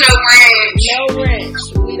ain't doing no ranch. No ranch.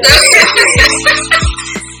 We don't.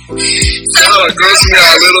 Gross me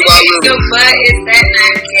out little by little. The butt is that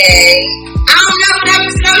not gay? I don't know.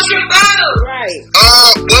 Whatever floats your boat. Right.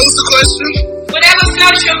 What was the question? Whatever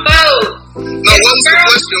floats your boat. No, what was the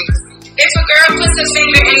question? If a girl puts a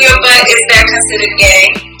finger in your butt, is that considered gay?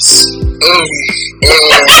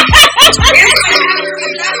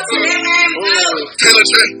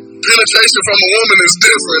 Penetration from a woman is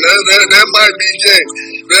different. That might be gay.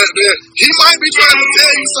 He might be trying to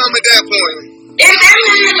tell you something at that point. If that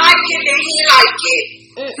man like it, then he like it.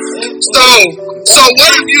 So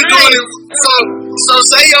what if you doing it? So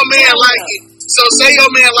say your man like it. So say your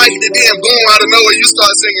man like it, and then boom, out of nowhere you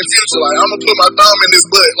start singing Future. Like, I'm gonna put my thumb in his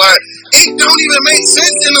butt. Like, it don't even make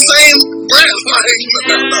sense in the same breath. Like,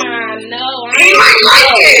 no,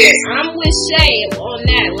 I'm with Shay on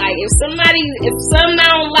that. Like, if something I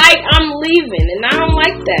don't like, I'm leaving, and I don't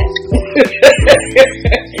like that.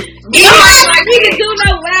 Like, we can do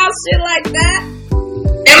no wild shit like that.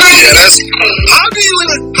 How do you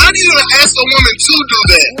even ask a woman to do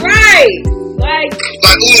that? Right. Like,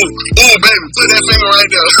 ooh, baby, put that finger right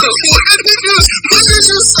there. What did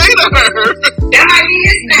you say to her? That might be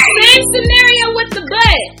his name. Same scenario with the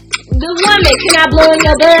butt. The woman, can I blow in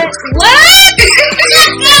your butt? What? Get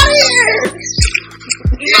out here.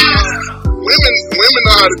 Women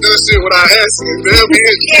know how to do shit without asking. They'll be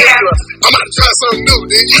in. Yeah. I'm about to try something new,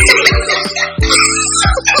 dude.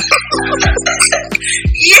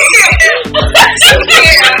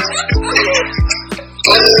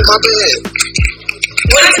 Oh, my bad.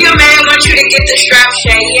 What if your man wants you to get the strap,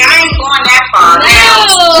 Shay? Yeah, I ain't going that far. No.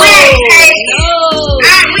 We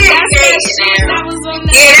ain't taking it.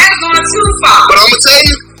 Yeah, that's going too far. But I'm gonna tell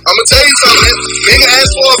you something. Nigga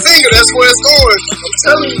asked for a finger, that's where it's going. I'm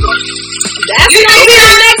telling you. That's gonna be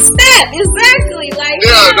our next step. Exactly. Like,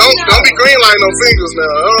 yeah, don't be green like no fingers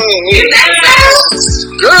now. You think so?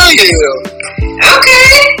 Girl, yeah.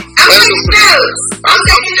 Okay. I'm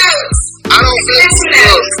taking notes. I don't think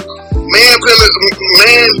man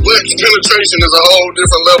butt penetration is a whole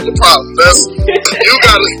different level of problem. That's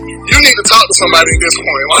you need to talk to somebody at this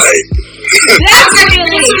point. Like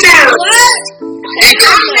definitely. What?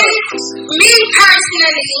 Me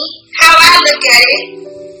personally, how I look at it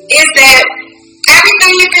is that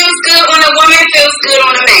everything that feels good on a woman feels good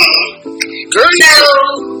on a man. Girl, so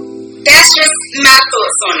that's just my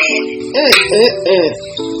thoughts on it.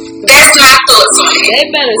 That's my thoughts on it. They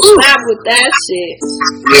better stop with that shit.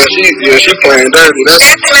 Yeah, she playing dirty.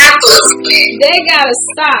 That's my thoughts on it. They gotta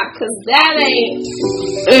stop, cause that ain't.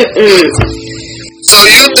 So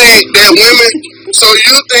you think that women? We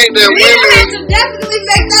have to definitely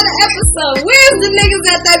make that an episode. Where's the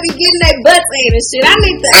niggas that be getting their butts ate and shit? I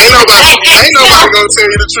need to. Ain't nobody gonna tell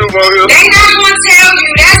you the truth on here. They not gonna tell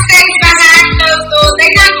you. That stays behind closed doors.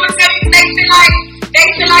 They not gonna tell you. They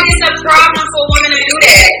feel like it's a problem for women to do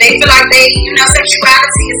that. They feel like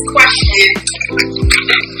sexuality is questioned.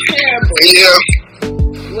 Terrible.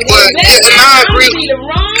 Yeah. But I agree. The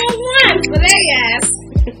wrong one for their ass.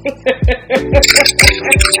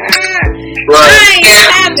 Right. I ain't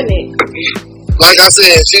having it. Like I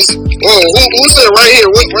said, she's. Who said right here?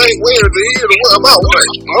 What? Right where? The here? What about what?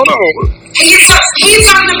 Hold on. He's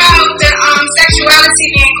talking about the sexuality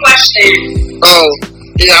being questioned. Oh,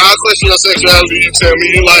 yeah. I'll question your sexuality. You tell me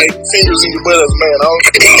you like fingers in your butt as a man.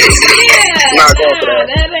 Yeah. Not going for that.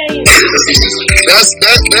 That ain't.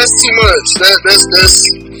 That's too much. That's.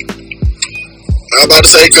 I'm about to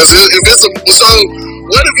say because if it's so.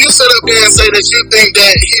 What if you sit up there and say that you think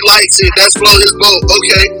that he likes it, that's float his boat,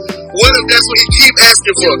 okay? What if that's what he keep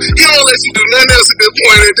asking for? He don't let you do nothing else at that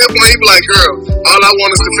point. At that point, he be like, girl, all I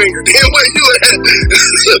want is the finger. Then what you at?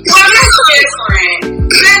 Well, that's different.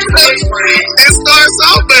 It starts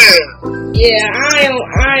off bad. Yeah, I ain't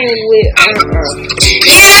with,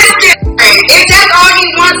 Yeah, that's different. If that's all he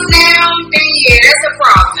wants now, then yeah, that's a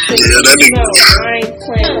problem. No, I ain't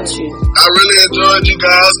playing with you. I really enjoyed you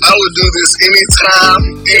guys. I would do this anytime,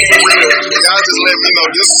 anywhere. Y'all just let me know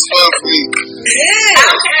this is fun for me.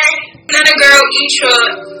 Yeah. Okay. Let a girl eat your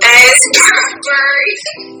ass bird.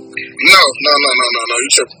 No. You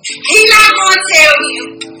tripping. He not gonna tell you.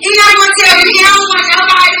 He don't want nobody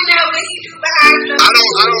to know what he do behind the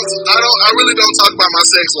I really don't talk about my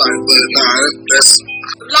sex life, but nah, that's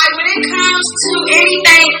like when it comes to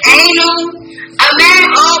anything anal, a man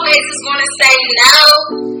always is gonna say no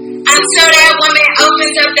until that woman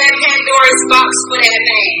opens up that Pandora's box for that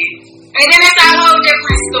man. And then it's a whole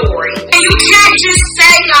different story. And you can't just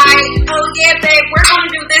say like, oh yeah, babe, we're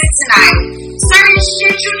gonna do this tonight. Certain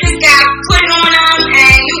shit you just gotta put it on him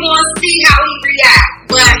and you gonna see how he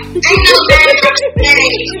react. But ain't no man gonna say,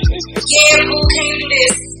 yeah, boo, can you do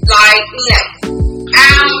this? Like, no.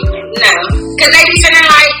 No. Cause they be feeling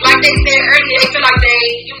like they said earlier, they feel like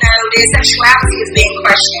their sexuality is being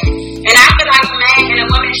questioned. And I feel like a man and a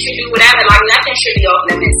woman should do whatever, like nothing should be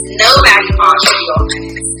off limits. Nobody should be off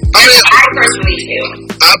limits. I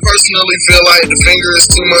personally feel like the finger is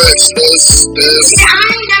too much. Yeah, I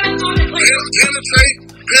ain't never thought it was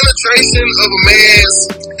penetration of a man's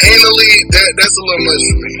anally, that's a little much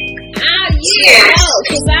for me.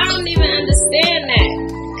 Because I don't even understand that.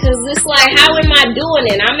 Because it's like, how am I doing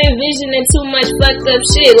it? I'm envisioning too much fucked up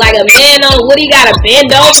shit. Like a man what he gotta bend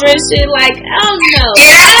over and shit. Like, oh no.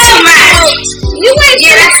 You ain't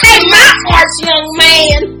gonna take my arch, young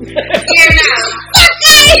man. Hey,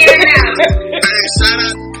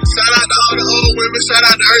 shout out to all the old women. Shout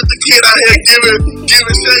out to Eartha Kitt out here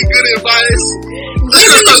giving Shay good advice.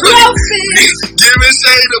 Giving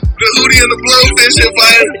Shay the hootie and the blowfish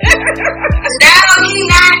advice. No, he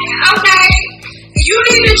not. Okay. You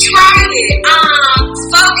need to try it.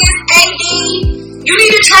 Focus AD. You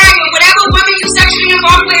need to try it. Whatever woman you sexually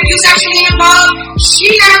involved with, if you sexually involved,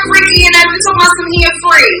 she not freaky enough to talk about some here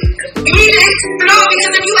free. You need to explore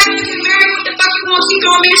because if you actually get married, what the fuck you gonna keep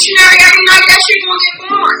doing missionary every night? That shit gonna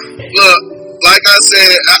get boring. Look, like I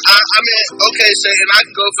said, I mean, okay, Shay, and I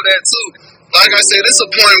can go for that too. Like I said, it's a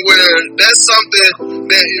point where that's something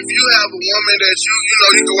that if you have a woman that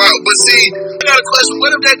you go out, but see, I got a question,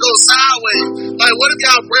 what if that goes sideways? Like, what if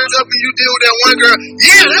y'all break up and you deal with that one girl?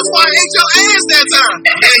 Yeah, that's why I ate your ass that time.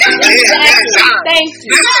 Thank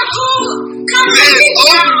you. Come on,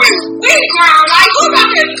 we grown. Like, who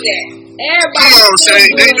got to do that? Everybody. Come on,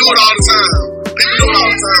 Shay, they do it all the time.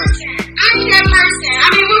 I ain't that person.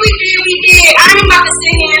 I mean, what we did, we did. I ain't about to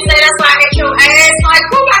sit here and say that's why I ate your ass. Like,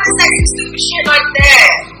 who about to say some stupid shit like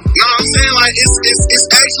that?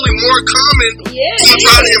 to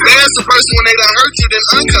try to embarrass the person when they done hurt you than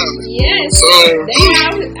uncommon. Yes. So,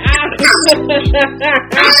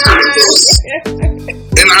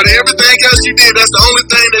 and out of everything else she did, that's the only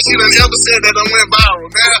thing that she done ever said that done went viral.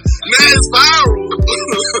 Now it's viral.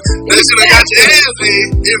 That she done got your ass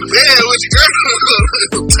in bed with your girl.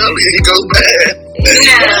 I'm telling you, it goes bad.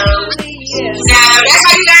 No, that's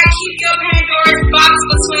how you gotta keep your Pandora's box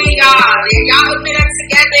between y'all. If y'all open it up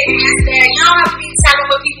together and that's that, you don't have to be telling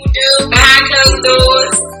what people do behind closed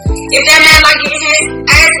doors. If that man like getting his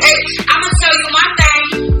ass ate, I'm gonna tell you one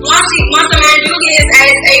thing. Once a man do get his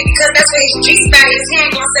ass ate, because that's what his G-spot is, he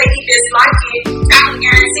ain't gonna say he dislike it. I can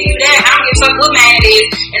guarantee you that. I don't give a fuck what man it is.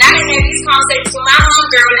 And I done had these conversations with my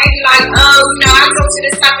homegirl, and they be like, I go to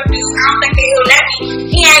this type of dude. I don't think he'll let me.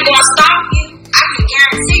 He ain't gonna stop you. I can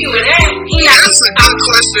guarantee you that. That's a good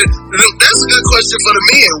question. That's a good question for the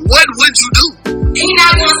men. What would you do? He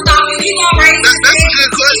not gonna stop you. He gonna raise his leg. That's a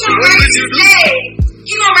good question. What would you do?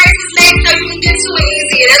 He gonna raise his leg so you can get to it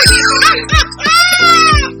easier. That's what he gonna do.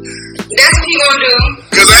 That's what he gonna do.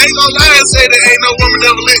 Cause I ain't gonna lie and say that ain't no woman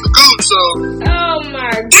ever licked the gooch, so. Oh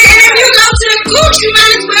my God. And if you go to the gooch, you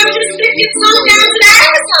might as well just stick your tongue down to the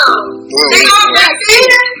asshole. They gonna see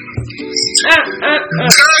that.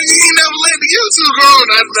 Girl, you ain't never licked the gooch too grown.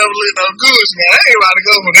 I never licked no gooch, man. I ain't about to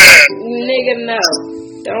go for that. Nigga, no.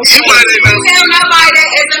 Don't You might ain't never tell nobody that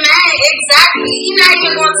as a man. Exactly. He not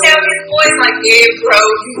even gonna tell his boys like, yeah, bro,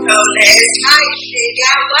 you know, last night shit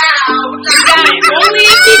got wild. Only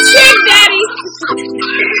if he trick daddy.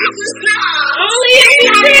 Only if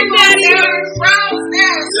he trick daddy.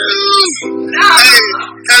 Hey,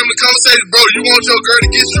 having a conversation, bro. You want your girl to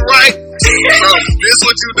get you right? Bro, this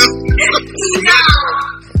what you do.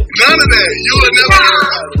 None of that. You would never do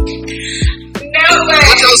that. No way.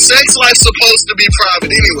 But your sex life's supposed to be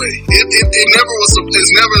private anyway. It never was.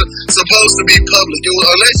 It's never supposed to be public.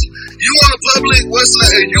 Unless you want a public,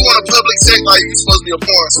 you want a public sex life, you're supposed to be a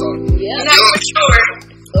porn star. Yeah. For sure.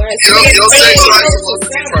 Your sex life is supposed to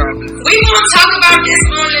be private. We gonna talk about this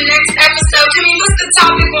on the next episode. Kimmy, what's the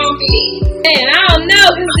topic gonna be? Man, I don't know,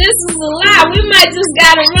 because this is a lot. We might just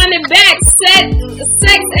gotta run it back.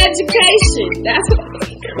 Sex education. That's what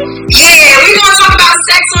Yeah, we gonna talk about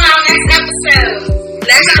sex on our next episode.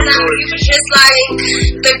 Last time it was just like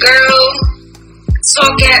the girl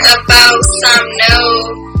talking about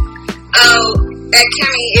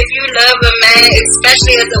Kimmy, if you love a man,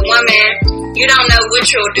 especially as a woman, you don't know what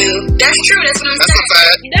you'll do. That's true. That's what I'm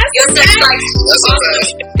saying. That's a fact. Your sex life also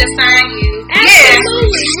define you.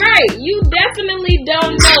 Absolutely right. You definitely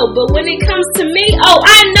don't know, but when it comes to me,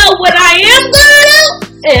 I know what I am gonna do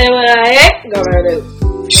and what I ain't gonna do.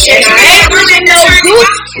 Shit, I ain't running no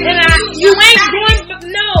gooch, and you ain't going to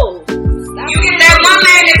know. You can let one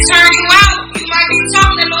man to turn you out. You might be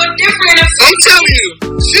talking a little different. I'm telling you,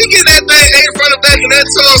 she get that thing in front of back and that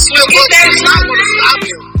tongue slip up. You're not gonna stop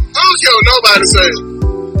him. I don't care what nobody says.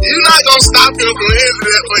 You're not gonna stop him from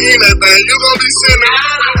eating that thing. You're gonna be sitting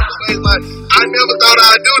there like, I never thought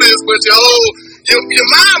I'd do this, but your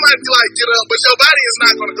mind might be like, get up, but your body is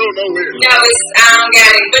not gonna go nowhere. No, I don't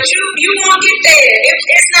got it. But you won't get there.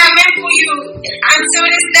 It's not meant for you up until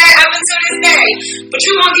this day. But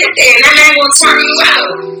you won't get there, and that man gonna turn you out.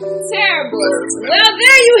 Terrible. Well,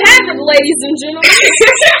 there you have it, ladies and gentlemen.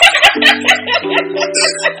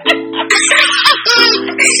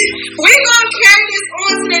 We're gonna carry this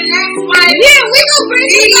on to the next one. Yeah, we're gonna bring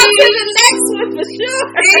this up to the next one for sure.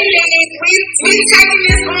 We taking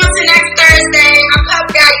this on to next Thursday. My pup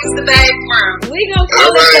guy used the bathroom. We gonna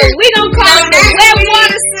call it the wet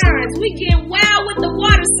water signs. We get wild with the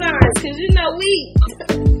water signs, cause you know we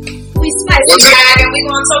spicy guy, and we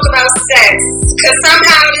gonna talk about sex. Cause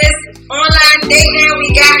somehow this online dating, we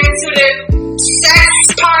got into the sex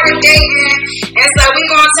part of dating, and so we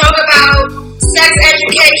gonna talk about sex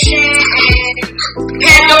education and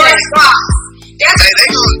Pandora's box. That's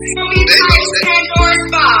what we Pandora's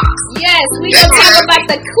box. Yes, we gonna talk about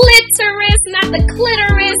the clitoris, not the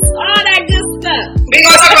clitoris, all that good stuff. We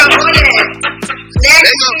gonna talk about all that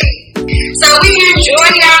next week. So we enjoy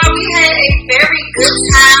y'all. We had a very good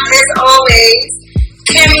time as always.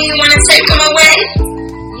 Kimmy, you wanna take them away?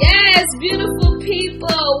 Yes, beautiful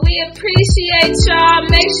people. We appreciate y'all.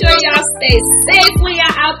 Make sure y'all stay safe when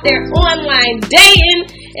y'all out there online dating.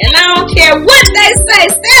 And I don't care what they say.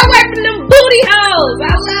 Stay away from them booty hoes.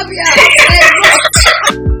 I love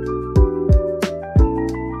y'all.